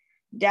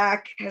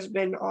 Dak has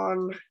been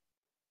on.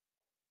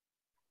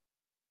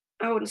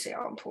 I wouldn't say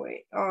on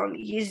point.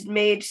 He's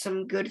made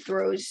some good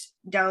throws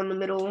down the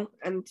middle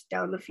and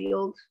down the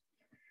field.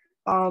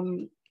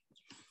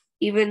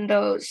 Even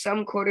though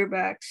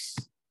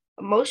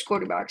most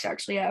quarterbacks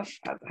actually have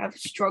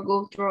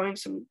struggled throwing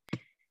some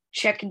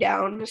check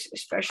downs,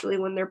 especially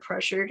when they're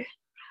pressured.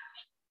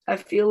 I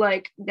feel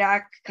like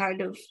Dak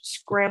kind of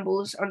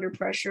scrambles under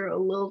pressure a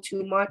little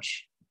too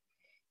much,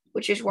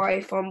 which is why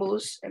he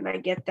fumbles, and I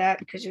get that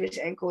because of his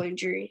ankle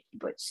injury.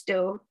 But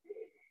still,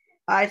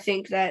 I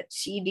think that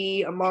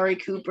CD, Amari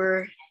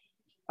Cooper,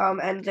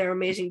 and their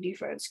amazing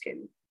defense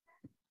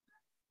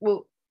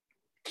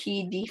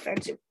key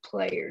defensive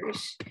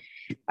players,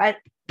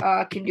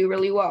 can do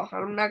really well.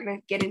 I'm not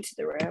gonna get into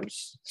the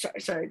Rams.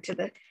 Sorry, to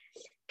the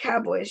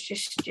Cowboys,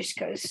 just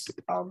because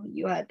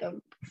you had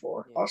them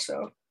before. Yeah.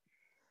 Also,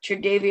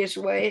 Tre'Davious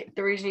White,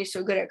 the reason he's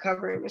so good at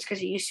covering is because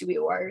he used to be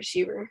a wide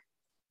receiver.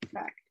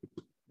 Fact.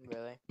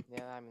 Really?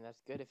 Yeah, I mean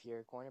that's good if you're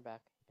a cornerback.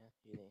 Yeah,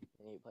 you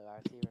need to play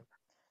wide receiver.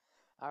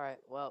 All right.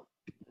 Well,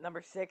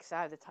 number 6,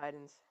 I have the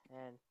Titans,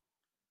 and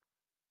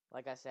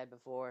like I said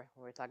before,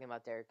 we were talking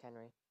about Derrick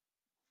Henry.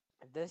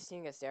 If this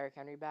team gets Derrick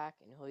Henry back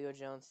and Julio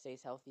Jones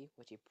stays healthy,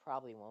 which he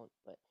probably won't,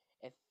 but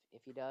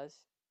if he does,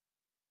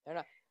 they're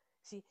not.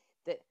 See,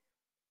 the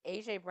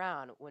AJ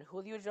Brown, when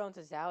Julio Jones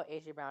is out,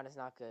 AJ Brown is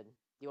not good.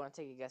 Do you want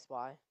to take a guess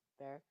why,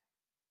 Bear?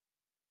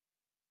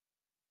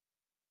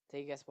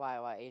 Take a guess why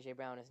AJ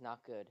Brown is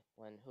not good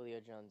when Julio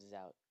Jones is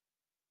out.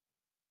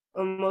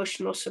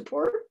 Emotional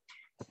support?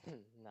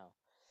 No.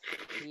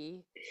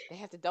 They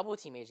have to double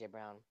team AJ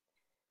Brown.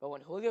 But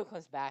when Julio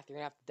comes back, they're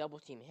going to have to double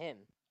team him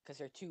because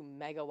they're 2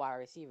 mega wide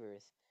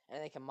receivers.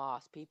 And they can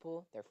moss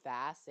people. They're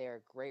fast. They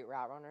are great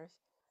route runners.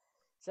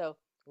 So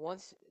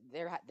once they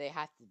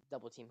have to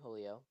double team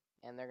Julio,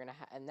 and they're gonna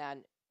and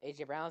then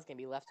AJ Brown's gonna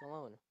be left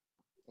alone.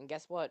 And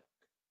guess what?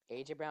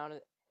 AJ Brown,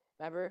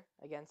 remember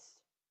against,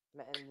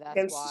 and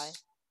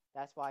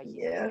that's why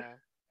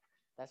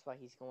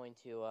he's going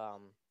to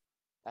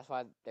that's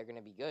why they're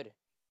gonna be good.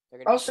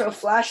 Also,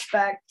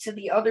 flashback to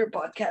the other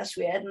podcast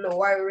we had in the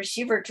wide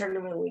receiver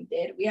tournament we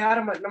did. We had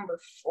him at number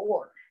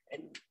 4,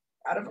 and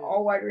out of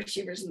all wide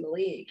receivers in the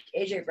league,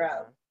 AJ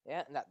Brown.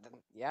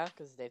 Yeah,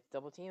 because they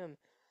double team him,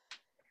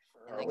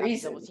 and they got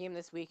to double team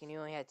this week, and he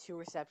only had 2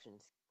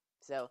 receptions.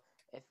 So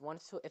if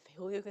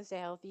Julio can stay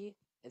healthy,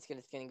 it's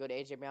gonna go to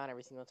AJ Brown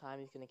every single time.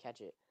 He's gonna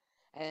catch it.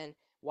 And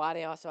while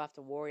they also have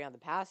to worry on the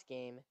pass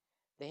game,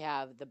 they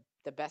have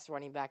the best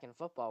running back in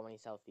football when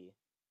he's healthy,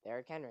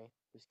 Derrick Henry,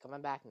 who's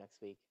coming back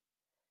next week.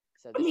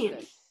 So this is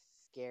a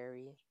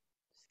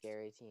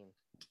scary team.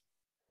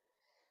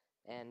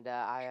 And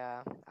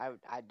I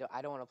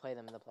don't want to play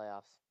them in the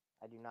playoffs.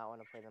 I do not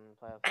want to play them in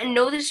the playoffs. I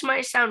know this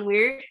might sound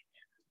weird,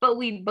 but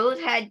we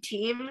both had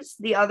teams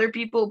the other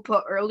people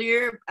put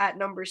earlier at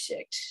number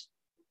 6.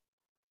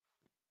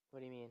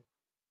 What do you mean?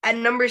 At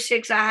number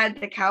 6, I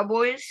had the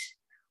Cowboys,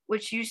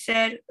 which you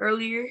said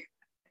earlier,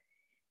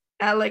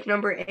 at like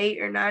number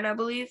 8 or 9, I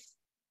believe.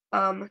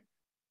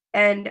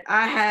 And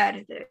I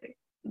had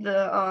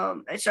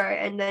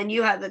and then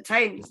you had the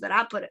Titans that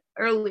I put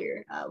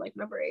earlier, like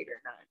number 8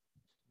 or 9.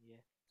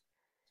 Yeah.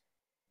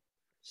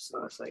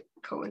 So it's like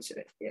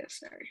coincidence. Yeah,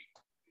 sorry.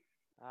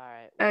 All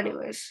right. Well,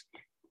 Anyways,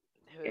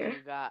 who yeah. do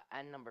you got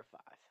at number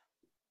 5?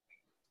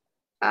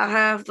 I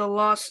have the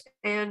Los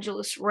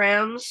Angeles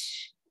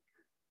Rams.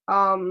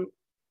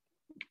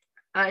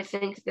 I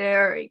think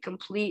they're a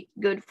complete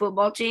good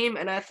football team,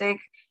 and I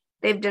think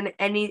they've done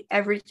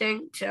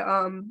everything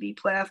to be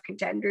playoff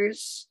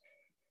contenders.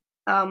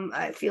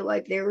 I feel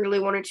like they really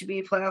wanted to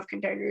be playoff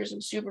contenders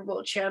and Super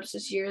Bowl champs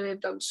this year. They've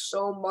done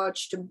so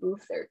much to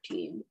boost their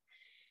team.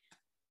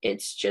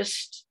 It's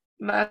just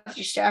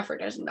Matthew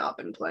Stafford has not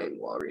been playing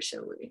well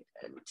recently,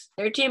 and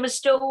their team has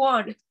still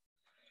won.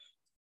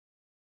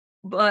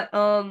 But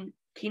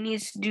he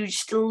needs to do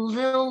just a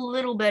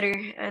little better.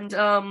 And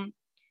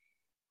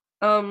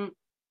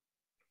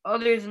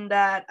other than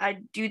that, I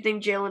do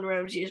think Jalen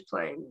Ramsey is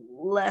playing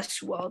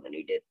less well than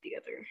he did the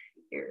other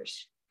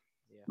years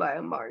by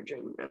a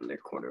margin, and their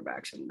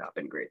cornerbacks have not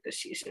been great this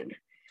season.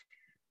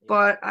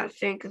 But I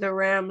think the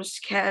Rams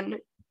can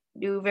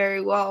do very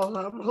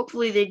well.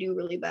 Hopefully they do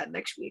really bad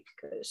next week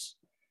because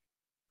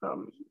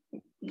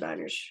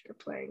Niners are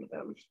playing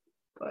them.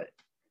 But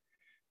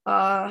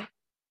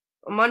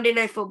Monday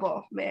Night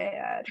Football, may I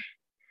add.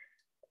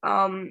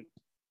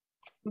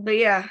 But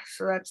yeah,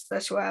 so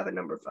that's who I have at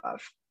number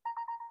 5.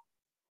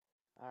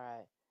 All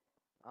right.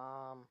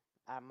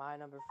 At my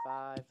number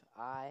 5,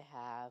 I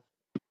have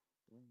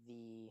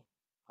the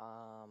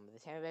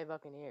Tampa Bay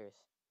Buccaneers.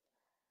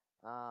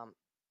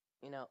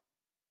 You know,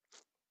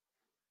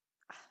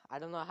 I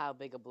don't know how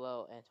big a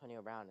blow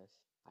Antonio Brown is.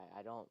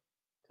 I don't,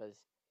 because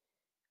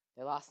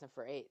they lost him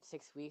for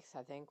 6 weeks,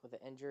 I think, with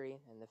the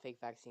injury and the fake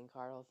vaccine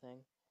card whole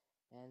thing,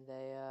 and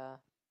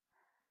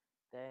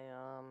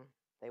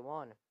they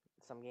won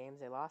some games,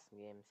 they lost some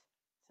games.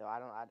 So I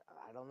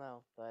don't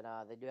know, but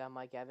they do have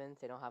Mike Evans.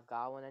 They don't have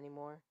Godwin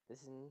anymore.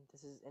 This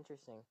is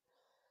interesting.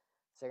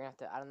 So they're gonna have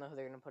to. I don't know who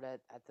they're gonna put at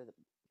the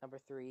number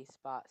 3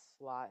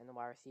 slot in the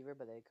wide receiver,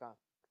 but they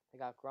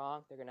got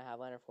Gronk. They're gonna have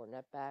Leonard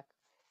Fournette back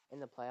in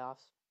the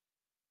playoffs.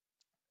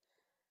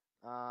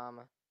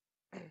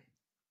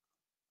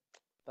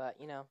 But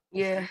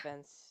this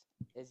defense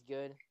is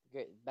good.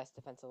 Best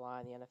defensive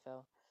line in the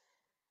NFL.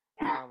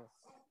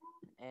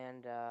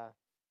 And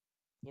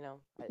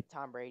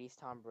Tom Brady's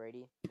Tom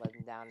Brady, led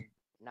them down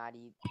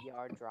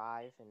 90-yard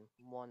drive and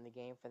won the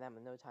game for them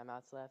with no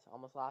timeouts left.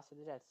 Almost lost to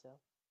the Jets, though.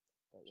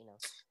 But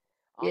almost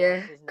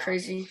is not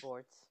crazy in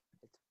sports.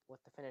 It's what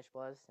the finish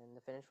was, and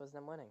the finish was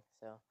them winning.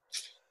 So.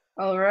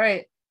 All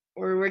right,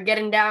 we're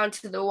getting down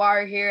to the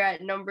wire here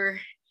at number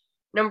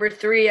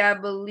 3, I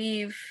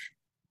believe.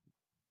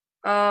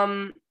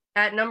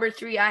 At number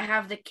 3, I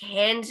have the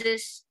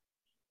Kansas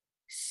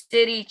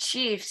City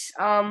Chiefs.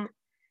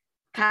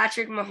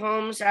 Patrick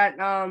Mahomes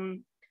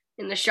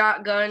in the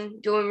shotgun,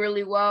 doing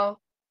really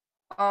well.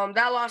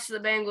 That loss to the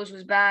Bengals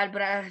was bad,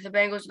 but the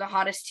Bengals are the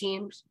hottest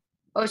teams.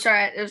 Oh,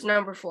 sorry, it was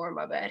number 4,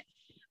 my bad.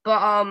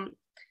 But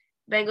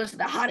Bengals are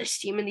the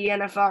hottest team in the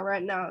NFL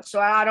right now, so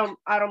I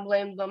don't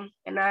blame them.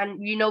 And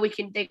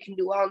they can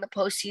do well in the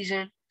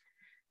postseason.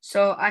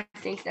 So I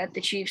think that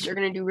the Chiefs are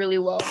going to do really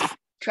well.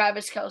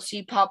 Travis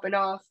Kelce popping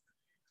off.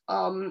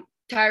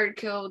 Tyreek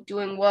Hill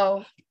doing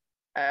well,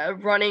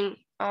 running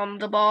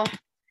the ball,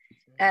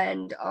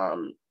 and I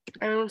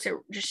don't say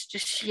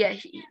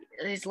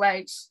his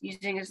legs,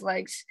 using his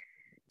legs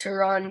to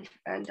run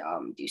and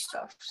do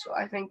stuff. So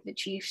I think the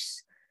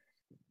Chiefs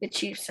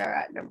are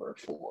at number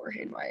 4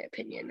 in my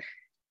opinion.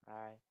 All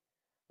right.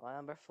 Well,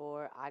 number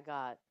 4, I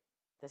got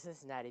the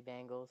Cincinnati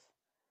Bengals.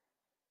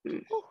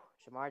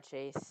 Ja'Marr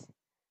Chase.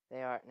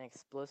 They are an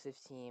explosive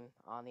team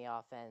on the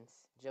offense.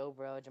 Joe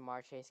Burrow,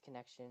 Ja'Marr Chase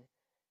connection,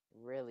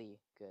 really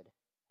good.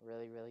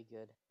 Really, really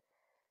good.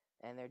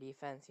 And their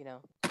defense,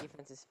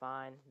 defense is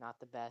fine, not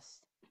the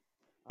best.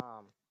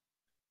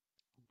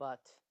 But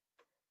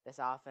this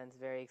offense,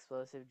 very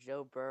explosive.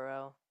 Joe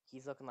Burrow,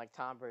 he's looking like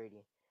Tom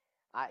Brady.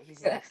 He's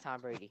the next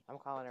Tom Brady. I'm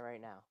calling it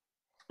right now.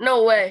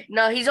 No way.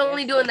 No, he's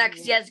only doing that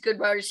because he has good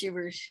wide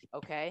receivers.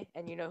 Okay,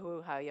 and you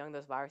know how young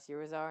those wide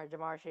receivers are?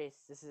 Ja'Marr Chase,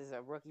 this is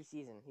a rookie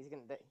season.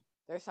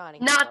 They're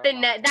signing. Not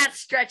that's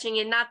stretching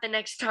it. Not the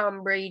next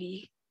Tom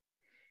Brady.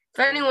 If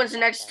anyone's the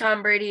next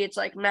Tom Brady, it's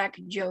like Mac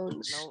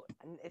Jones.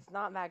 No, it's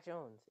not Mac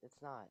Jones. It's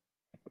not.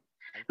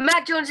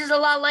 Mac Jones is a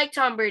lot like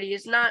Tom Brady.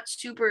 It's not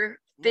super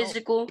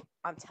physical.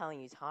 I'm telling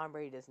you, Tom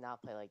Brady does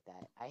not play like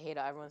that. I hate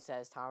how everyone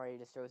says Tom Brady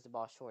just throws the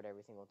ball short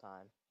every single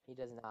time. He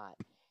does not.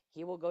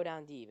 He will go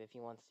down deep if he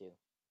wants to.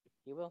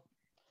 He will.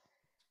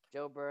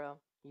 Joe Burrow,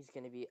 he's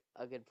going to be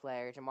a good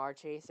player.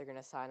 Ja'Marr Chase, they're going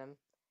to sign him.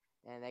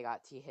 And they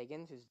got T.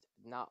 Higgins, who's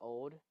not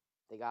old.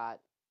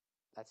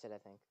 That's it, I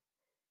think.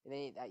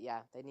 They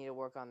need to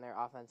work on their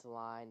offensive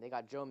line. They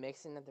got Joe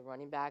Mixon at the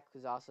running back,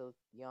 who's also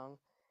young.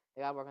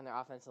 They got to work on their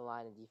offensive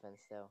line and defense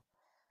still.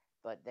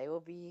 But they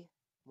will be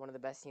one of the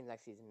best teams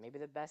next season. Maybe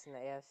the best in the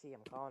AFC. I'm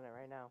calling it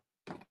right now.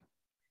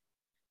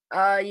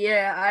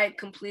 Yeah, I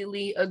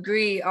completely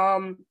agree.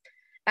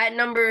 At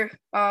number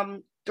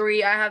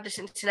 3, I have the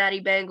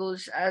Cincinnati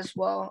Bengals as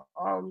well.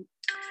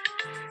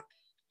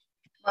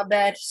 My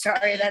bad.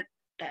 Sorry,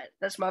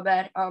 that's my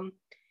bad.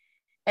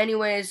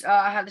 Anyways,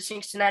 I have the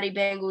Cincinnati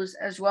Bengals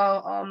as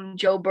well.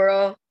 Joe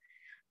Burrow,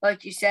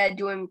 like you said,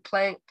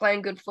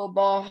 playing good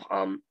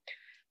football.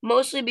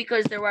 Mostly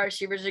because their wide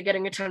receivers are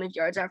getting a ton of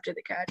yards after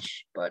the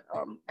catch, but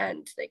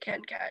and they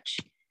can catch.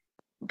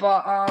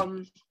 But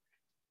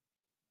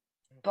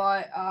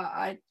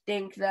I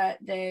think that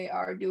they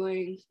are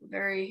doing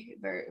very,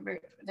 very,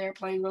 very. They're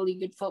playing really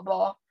good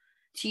football.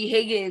 T.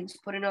 Higgins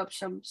putting up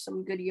some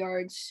good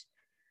yards.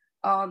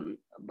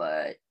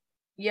 But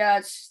yeah,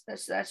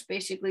 that's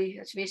basically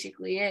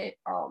it.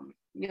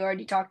 You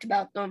already talked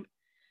about them.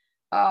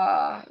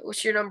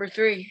 What's your number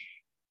 3?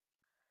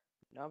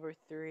 Number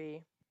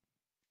 3,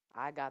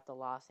 I got the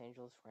Los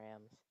Angeles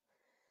Rams.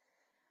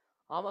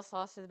 Almost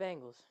lost to the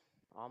Bengals.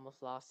 That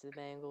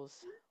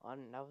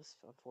was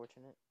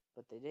unfortunate,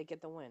 but they did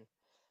get the win.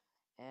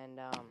 And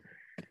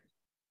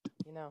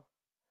you know,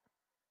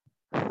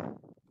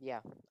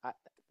 yeah,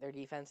 their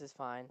defense is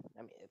fine.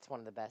 I mean, it's one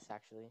of the best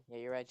actually. Yeah,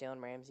 you're right.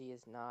 Jalen Ramsey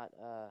is not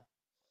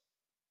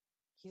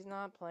he's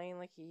not playing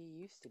like he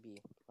used to be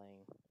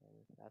playing, and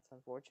that's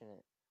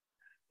unfortunate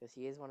because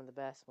he is one of the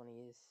best when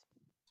he is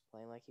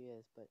playing like he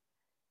is, but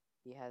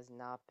he has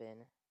not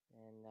been.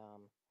 And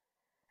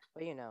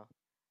but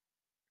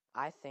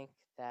I think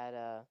that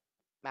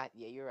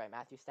yeah, you're right.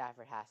 Matthew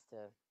Stafford has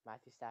to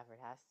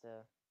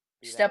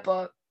be Step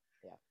better. up.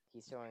 Yeah,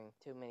 he's throwing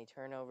too many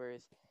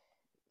turnovers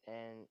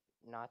and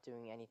not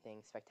doing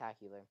anything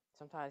spectacular.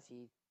 Sometimes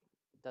he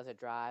does a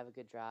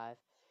good drive.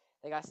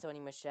 They got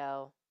Sony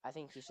Michelle. I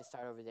think he should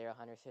start over there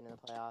 100% in the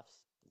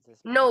playoffs.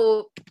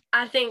 No,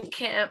 I think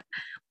Cam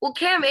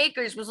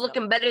Akers was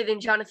looking better than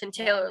Jonathan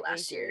Taylor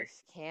last year.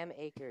 Cam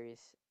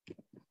Akers.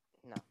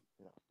 No.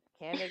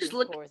 Cam Akers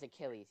tore his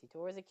Achilles. He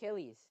tore his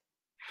Achilles.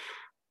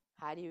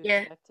 How do you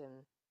expect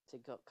him to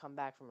come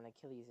back from an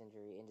Achilles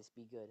injury and just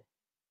be good?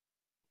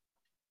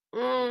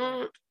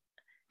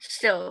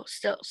 Still.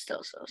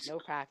 No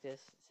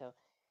practice. So,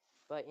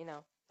 but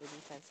the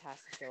defense has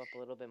to show up a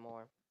little bit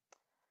more,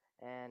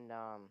 and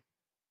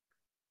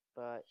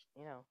but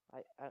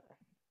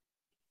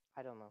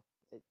I don't know.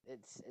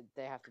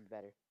 They have to be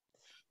better,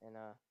 and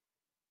a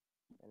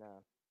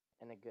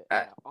good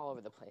all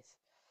over the place.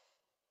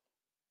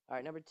 All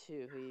right, number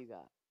 2, who you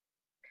got?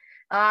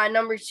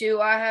 Number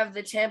 2, I have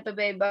the Tampa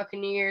Bay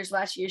Buccaneers,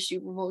 last year's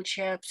Super Bowl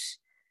champs.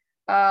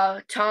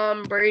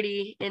 Tom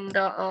Brady in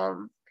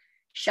the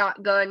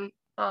shotgun,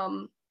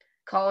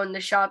 calling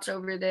the shots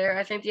over there.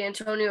 I think the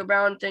Antonio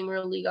Brown thing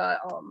really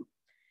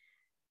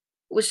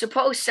was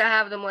supposed to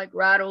have them like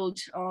rattled,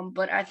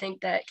 but I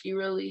think that he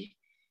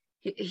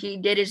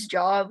did his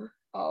job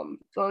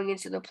going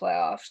into the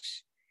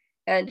playoffs,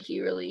 and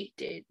he really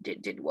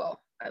did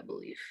well, I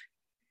believe.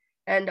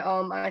 And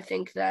I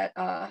think that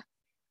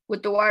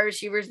with the wide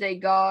receivers they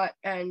got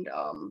and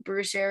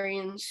Bruce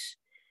Arians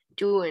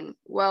doing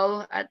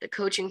well at the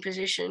coaching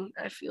position,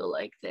 I feel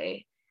like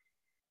they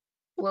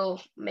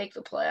will make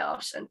the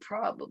playoffs and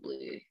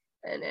probably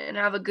and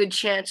have a good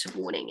chance of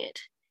winning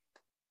it,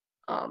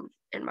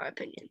 in my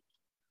opinion.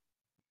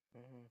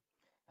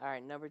 All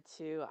right, number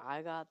 2,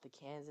 I got the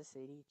Kansas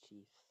City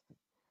Chiefs.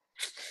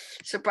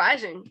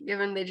 Surprising,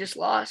 given they just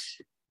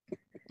lost.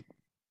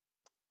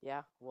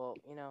 Yeah, well,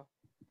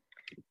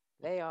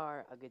 they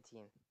are a good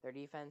team. Their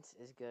defense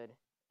is good,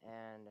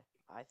 and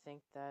I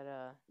think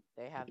that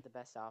they have the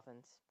best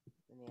offense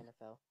in the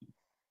NFL.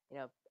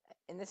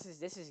 And this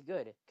is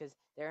good because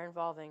they're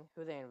involving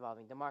who they're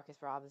involving.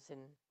 Demarcus Robinson,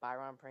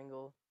 Byron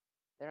Pringle.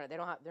 They're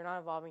not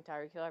involving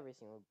Tyreek Hill every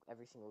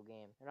single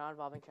game. They're not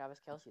involving Travis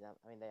Kelce.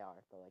 I mean, they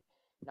are, but like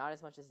not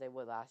as much as they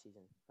would last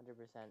season,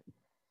 100%.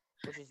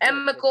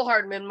 And Mecole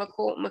Hardman,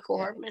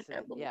 Hardman.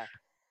 Yeah,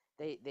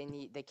 they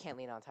can't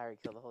lean on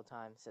Tyreek Hill the whole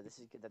time, so this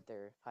is good that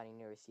they're finding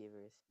new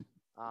receivers.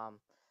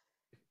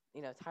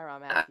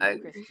 Tyrann Mathieu,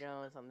 Chris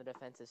Jones on the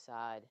defensive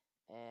side,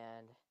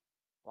 and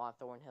Juan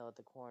Thornhill at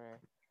the corner.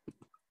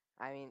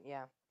 I mean,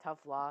 yeah,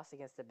 tough loss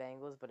against the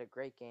Bengals, but a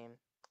great game.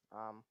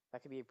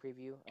 That could be a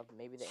preview of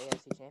maybe the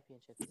AFC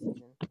Championship this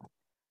season.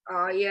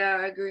 Yeah,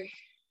 I agree.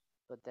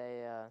 But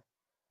they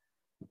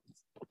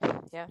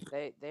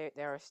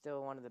are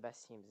still one of the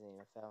best teams in the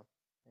NFL,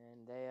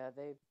 and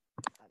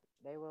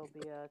they will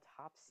be a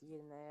top seed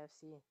in the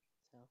AFC.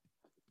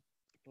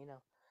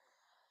 So,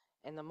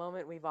 and the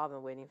moment we've all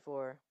been waiting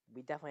for,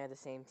 we definitely have the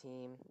same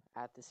team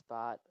at the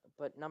spot.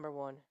 But number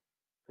 1,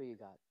 who you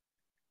got?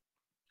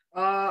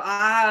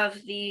 I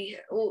have we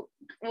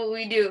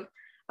do.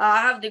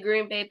 I have the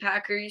Green Bay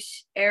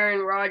Packers,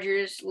 Aaron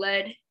Rodgers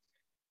led.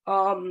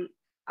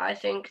 I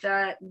think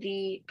that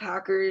the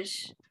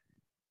Packers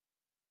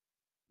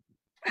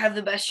have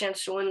the best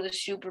chance to win the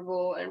Super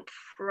Bowl and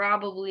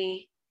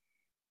probably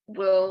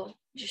will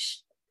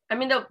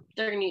they're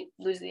going to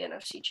lose the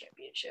NFC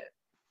Championship,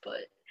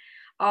 but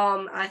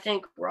I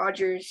think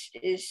Rodgers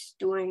is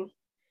doing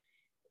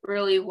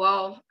really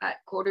well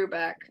at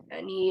quarterback,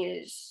 and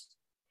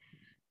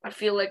I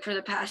feel like for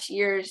the past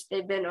years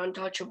they've been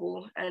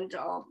untouchable, and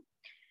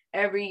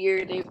every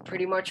year they've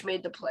pretty much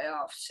made the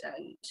playoffs,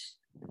 and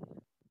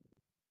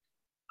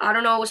I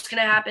don't know what's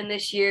gonna happen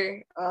this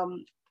year.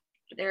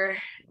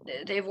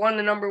 They've won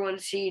the number one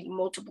seed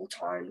multiple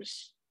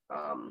times.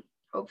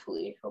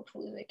 Hopefully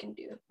they can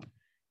do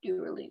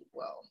really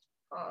well.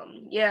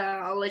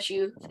 Yeah, I'll let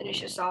you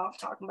finish us off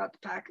talking about the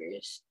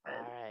Packers. All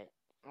right.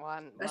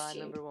 My Best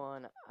team. number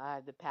one, I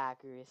have the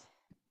Packers.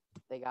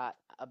 They got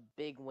a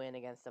big win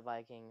against the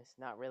Vikings.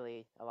 Not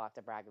really a lot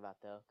to brag about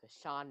though, because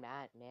Sean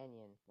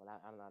Mannion, I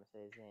don't know how to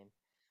say his name,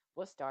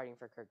 was starting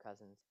for Kirk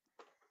Cousins,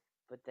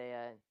 but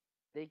they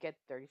get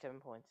 37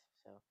 points.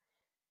 So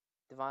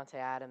Devontae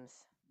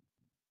Adams,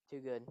 too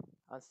good,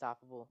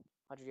 unstoppable,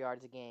 100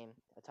 yards a game,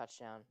 a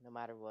touchdown, no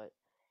matter what.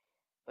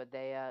 But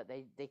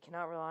they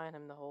cannot rely on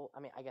him the whole. I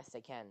mean, I guess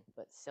they can,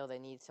 but still they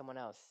need someone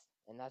else,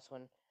 and that's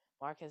when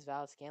Marquez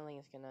Valdes-Scantling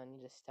is gonna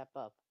need to step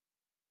up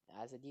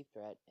as a deep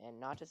threat, and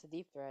not just a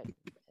deep threat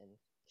and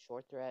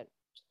short threat.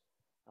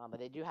 But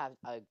they do have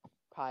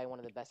probably one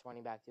of the best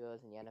running back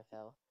duos in the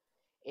NFL.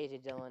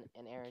 AJ Dillon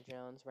and Aaron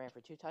Jones ran for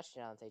 2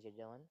 touchdowns. AJ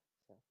Dillon,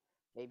 so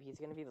maybe he's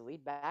gonna be the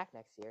lead back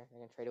next year. They're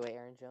gonna trade away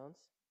Aaron Jones.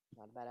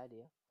 Not a bad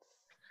idea.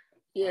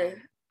 Yeah.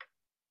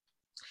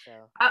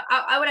 So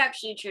I would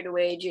actually trade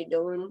away AJ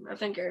Dillon. I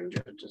think Aaron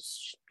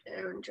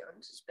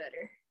Jones is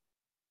better.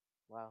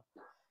 wow.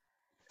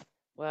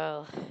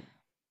 Well,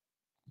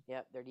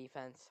 yep, their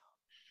defense.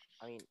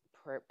 I mean,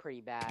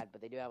 pretty bad,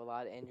 but they do have a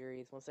lot of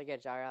injuries. Once they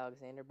get Jair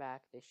Alexander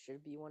back, they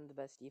should be one of the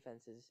best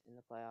defenses in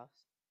the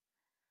playoffs.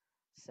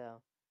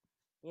 So,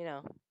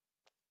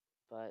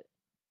 but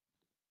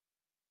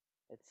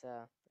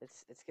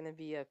it's gonna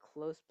be a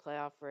close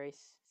playoff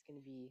race. It's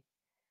gonna be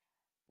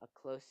a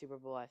close Super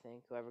Bowl, I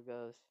think, whoever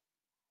goes.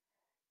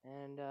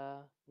 And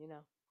I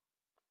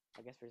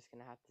guess we're just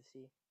gonna have to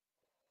see.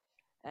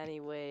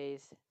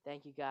 Anyways,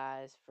 thank you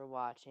guys for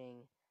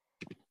watching,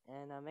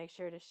 and make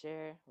sure to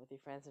share with your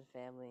friends and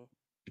family.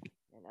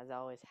 And as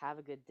always, have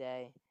a good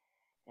day,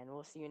 and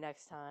we'll see you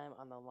next time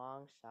on the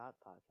Long Shot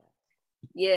Podcast. Yeah.